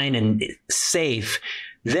baseline and safe,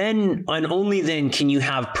 then and only then can you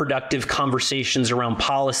have productive conversations around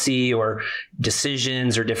policy or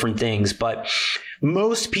decisions or different things. But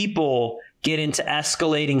most people get into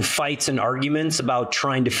escalating fights and arguments about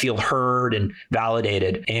trying to feel heard and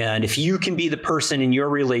validated. And if you can be the person in your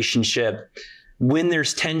relationship when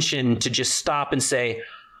there's tension to just stop and say,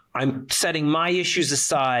 I'm setting my issues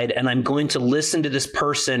aside and I'm going to listen to this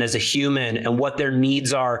person as a human and what their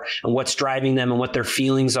needs are and what's driving them and what their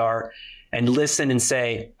feelings are, and listen and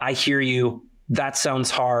say, I hear you. That sounds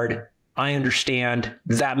hard. I understand.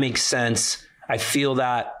 That makes sense. I feel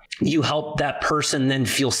that. You help that person then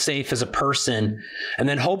feel safe as a person. And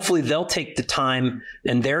then hopefully they'll take the time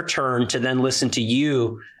in their turn to then listen to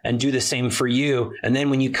you and do the same for you. And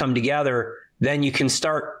then when you come together, then you can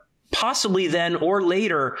start possibly then or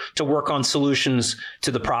later to work on solutions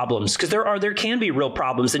to the problems. Because there can be real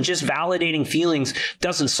problems, and just validating feelings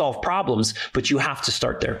doesn't solve problems, but you have to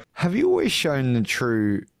start there. Have you always shown the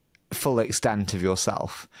true full extent of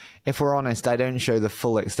yourself? If we're honest, I don't show the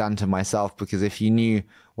full extent of myself because if you knew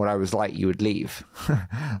what I was like, you would leave.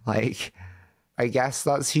 Like, I guess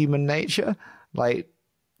that's human nature. Like,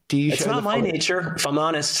 do you? It's not my nature, if I'm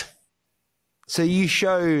honest. So you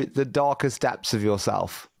show the darkest depths of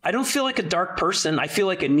yourself. I don't feel like a dark person. I feel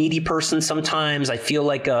like a needy person sometimes. I feel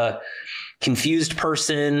like a confused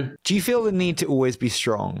person. Do you feel the need to always be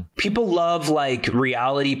strong? People love like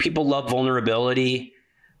reality. People love vulnerability.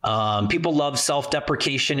 People love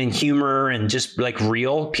self-deprecation and humor and just like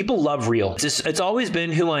real. People love real. It's always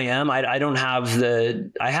been who I am. I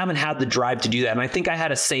haven't had the drive to do that. And I think I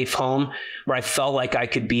had a safe home where I felt like I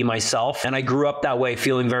could be myself. And I grew up that way,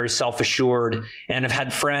 feeling very self-assured, and I've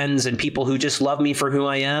had friends and people who just love me for who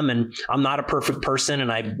I am. And I'm not a perfect person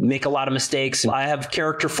and I make a lot of mistakes. I have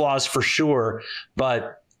character flaws for sure,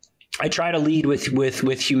 but I try to lead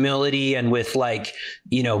with humility and with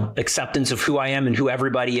acceptance of who I am and who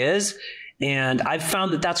everybody is. And I've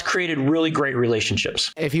found that that's created really great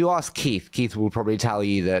relationships. If you ask Keith will probably tell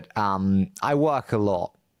you that I work a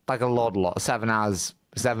lot, like a lot, 7 hours,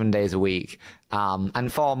 7 days a week,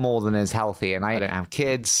 and far more than is healthy. And I don't have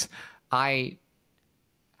kids.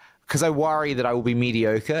 Because I worry that I will be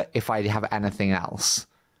mediocre if I have anything else.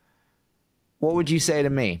 What would you say to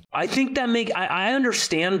me? I think I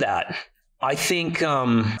understand that. I think,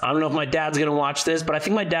 I don't know if my dad's going to watch this, but I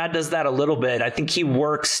think my dad does that a little bit. I think he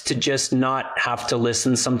works to just not have to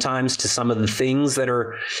listen sometimes to some of the things that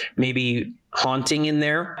are maybe haunting in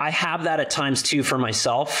there. I have that at times too for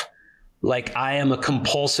myself. Like I am a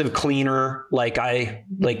compulsive cleaner. Like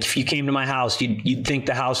if you came to my house, you'd think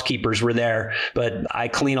the housekeepers were there, but I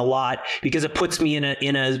clean a lot because it puts me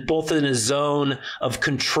both in a zone of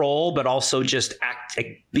control, but also just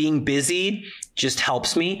being busy just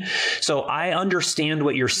helps me. So I understand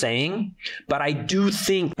what you're saying, but I do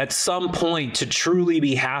think at some point to truly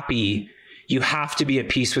be happy, you have to be at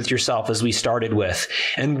peace with yourself, as we started with.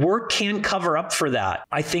 And work can cover up for that.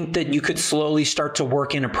 I think that you could slowly start to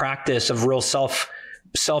work in a practice of real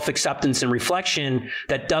self-acceptance and reflection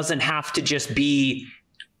that doesn't have to just be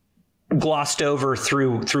glossed over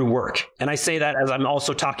through work. And I say that as I'm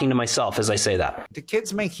also talking to myself as I say that. Do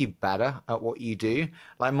kids make you better at what you do?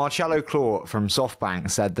 Like Marcello Claw from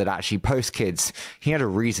SoftBank said that actually post kids, he had a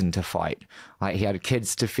reason to fight. Like he had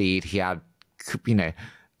kids to feed, he had,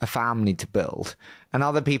 a family to build. And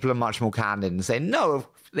other people are much more candid and say, no,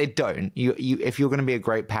 they don't. If you're going to be a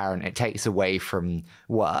great parent, it takes away from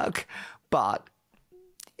work, but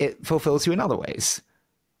it fulfills you in other ways.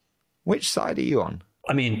 Which side are you on?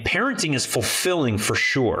 I mean, parenting is fulfilling for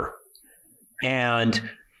sure. And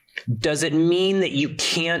does it mean that you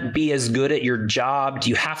can't be as good at your job? Do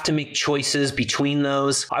you have to make choices between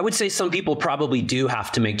those? I would say some people probably do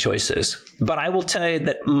have to make choices. But I will tell you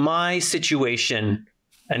that my situation,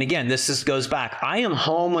 and again, this goes back. I am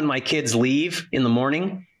home when my kids leave in the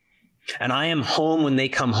morning, and I am home when they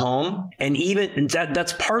come home. And even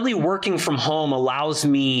that's partly working from home allows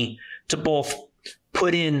me to both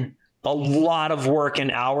put in a lot of work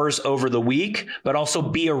and hours over the week, but also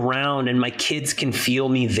be around and my kids can feel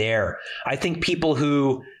me there. I think people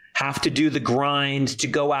who have to do the grind to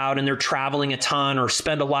go out and they're traveling a ton or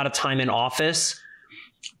spend a lot of time in office,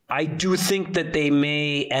 I do think that they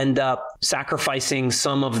may end up sacrificing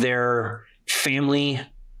some of their family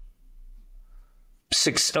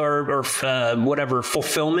whatever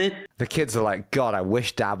fulfillment. The kids are like, God, I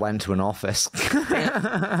wish Dad went to an office.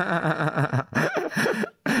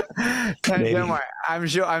 Don't worry. I'm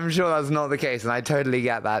sure that's not the case, and I totally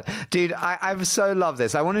get that. Dude, I so love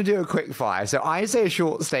this. I want to do a quick fire. So I say a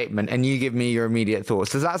short statement and you give me your immediate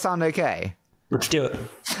thoughts. Does that sound okay? Let's do it.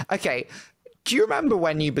 Okay. Do you remember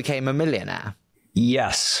when you became a millionaire?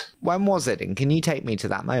 Yes. When was it? And can you take me to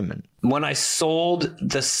that moment? When I sold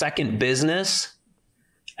the second business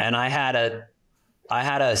and I had a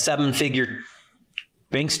 7-figure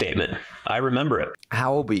bank statement. I remember it.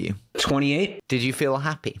 How old were you? 28. Did you feel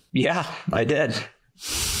happy? Yeah, I did.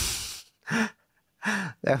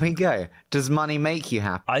 There we go. Does money make you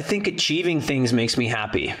happy? I think achieving things makes me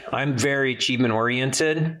happy. I'm very achievement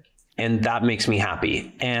oriented, and that makes me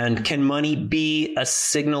happy. And can money be a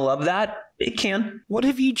signal of that? It can. What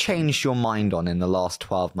have you changed your mind on in the last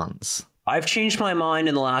 12 months? I've changed my mind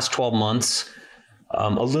in the last 12 months. A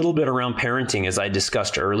little bit around parenting, as I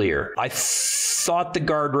discussed earlier. I thought the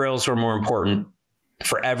guardrails were more important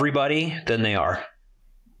for everybody than they are.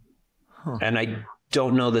 And I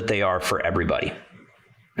don't know that they are for everybody.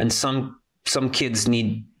 And some kids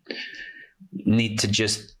need to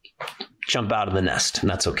just jump out of the nest, and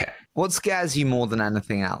that's okay. What scares you more than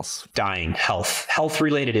anything else? Dying,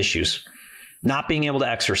 health-related issues, not being able to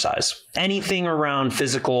exercise, anything around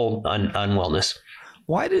physical unwellness.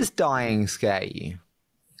 Why does dying scare you?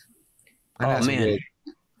 Oh, man.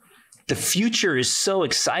 The future is so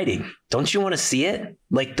exciting. Don't you want to see it?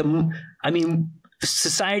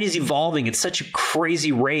 Society is evolving at such a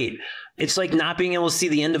crazy rate. It's like not being able to see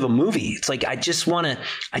the end of a movie. It's like, I just want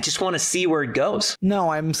to see where it goes. No,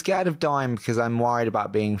 I'm scared of dying because I'm worried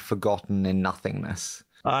about being forgotten in nothingness.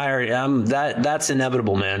 That's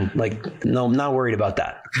inevitable, man. Like, no, I'm not worried about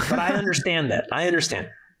that. But I understand that. I understand.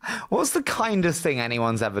 What's the kindest thing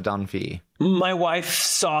anyone's ever done for you? My wife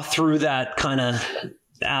saw through that kind of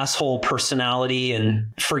asshole personality and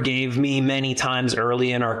forgave me many times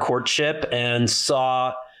early in our courtship and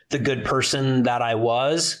saw the good person that I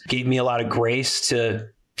was, gave me a lot of grace to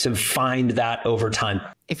find that over time.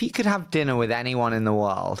 If you could have dinner with anyone in the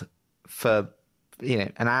world for,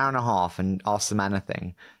 an hour and a half and ask them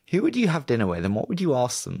anything, who would you have dinner with and what would you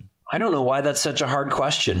ask them? I don't know why that's such a hard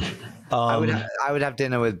question. I would have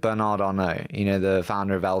dinner with Bernard Arnault, the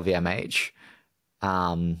founder of LVMH.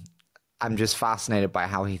 I'm just fascinated by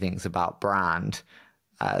how he thinks about brand,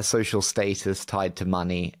 social status tied to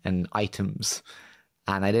money and items.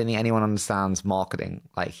 And I don't think anyone understands marketing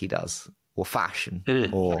like he does, or fashion,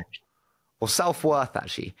 or self-worth,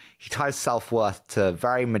 actually. He ties self-worth to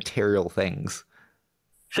very material things.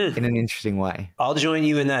 In an interesting way. I'll join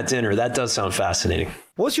you in that dinner. That does sound fascinating.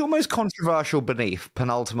 What's your most controversial belief?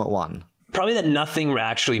 Penultimate one. Probably that nothing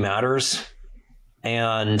actually matters,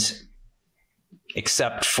 and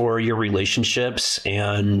except for your relationships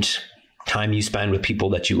and time you spend with people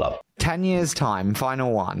that you love. 10 years time,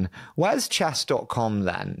 final one. Where's chess.com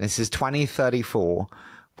then? This is 2034.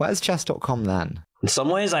 Where's chess.com then? In some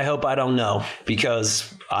ways, I hope I don't know,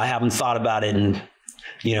 because I haven't thought about it in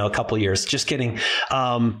a couple of years. Just kidding.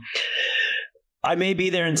 I may be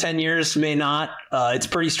there in 10 years, may not. It's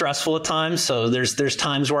pretty stressful at times. So there's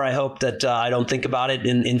times where I hope that I don't think about it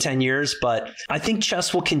in 10 years. But I think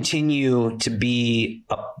chess will continue to be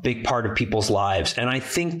a big part of people's lives. And I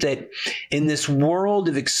think that in this world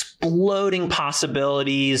of exploding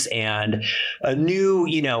possibilities and a new,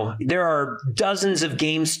 there are dozens of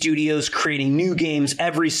game studios creating new games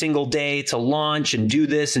every single day to launch and do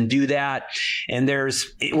this and do that. And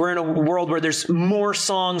we're in a world where there's more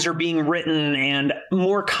songs are being written and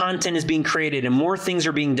more content is being created and more things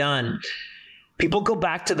are being done. People go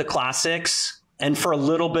back to the classics, and for a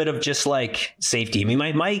little bit of just like safety. I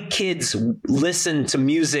mean, my kids listen to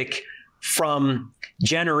music from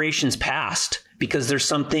generations past because there's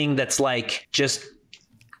something that's like just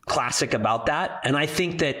classic about that. And I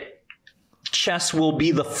think that chess will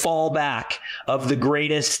be the fallback of the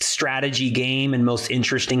greatest strategy game and most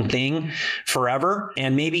interesting thing forever.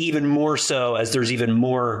 And maybe even more so as there's even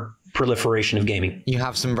more proliferation of gaming. You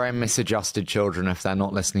have some very misadjusted children if they're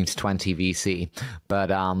not listening to 20 VC, but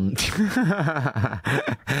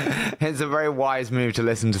it's a very wise move to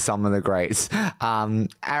listen to some of the greats.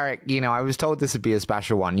 Erik, I was told this would be a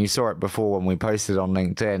special one. You saw it before when we posted on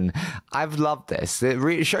LinkedIn. I've loved this.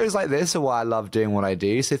 Shows like this are why I love doing what I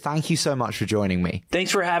do. So thank you so much for joining me.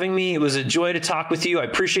 Thanks for having me. It was a joy to talk with you. I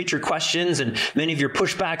appreciate your questions and many of your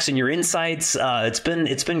pushbacks and your insights. It's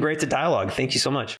been great to dialogue. Thank you so much.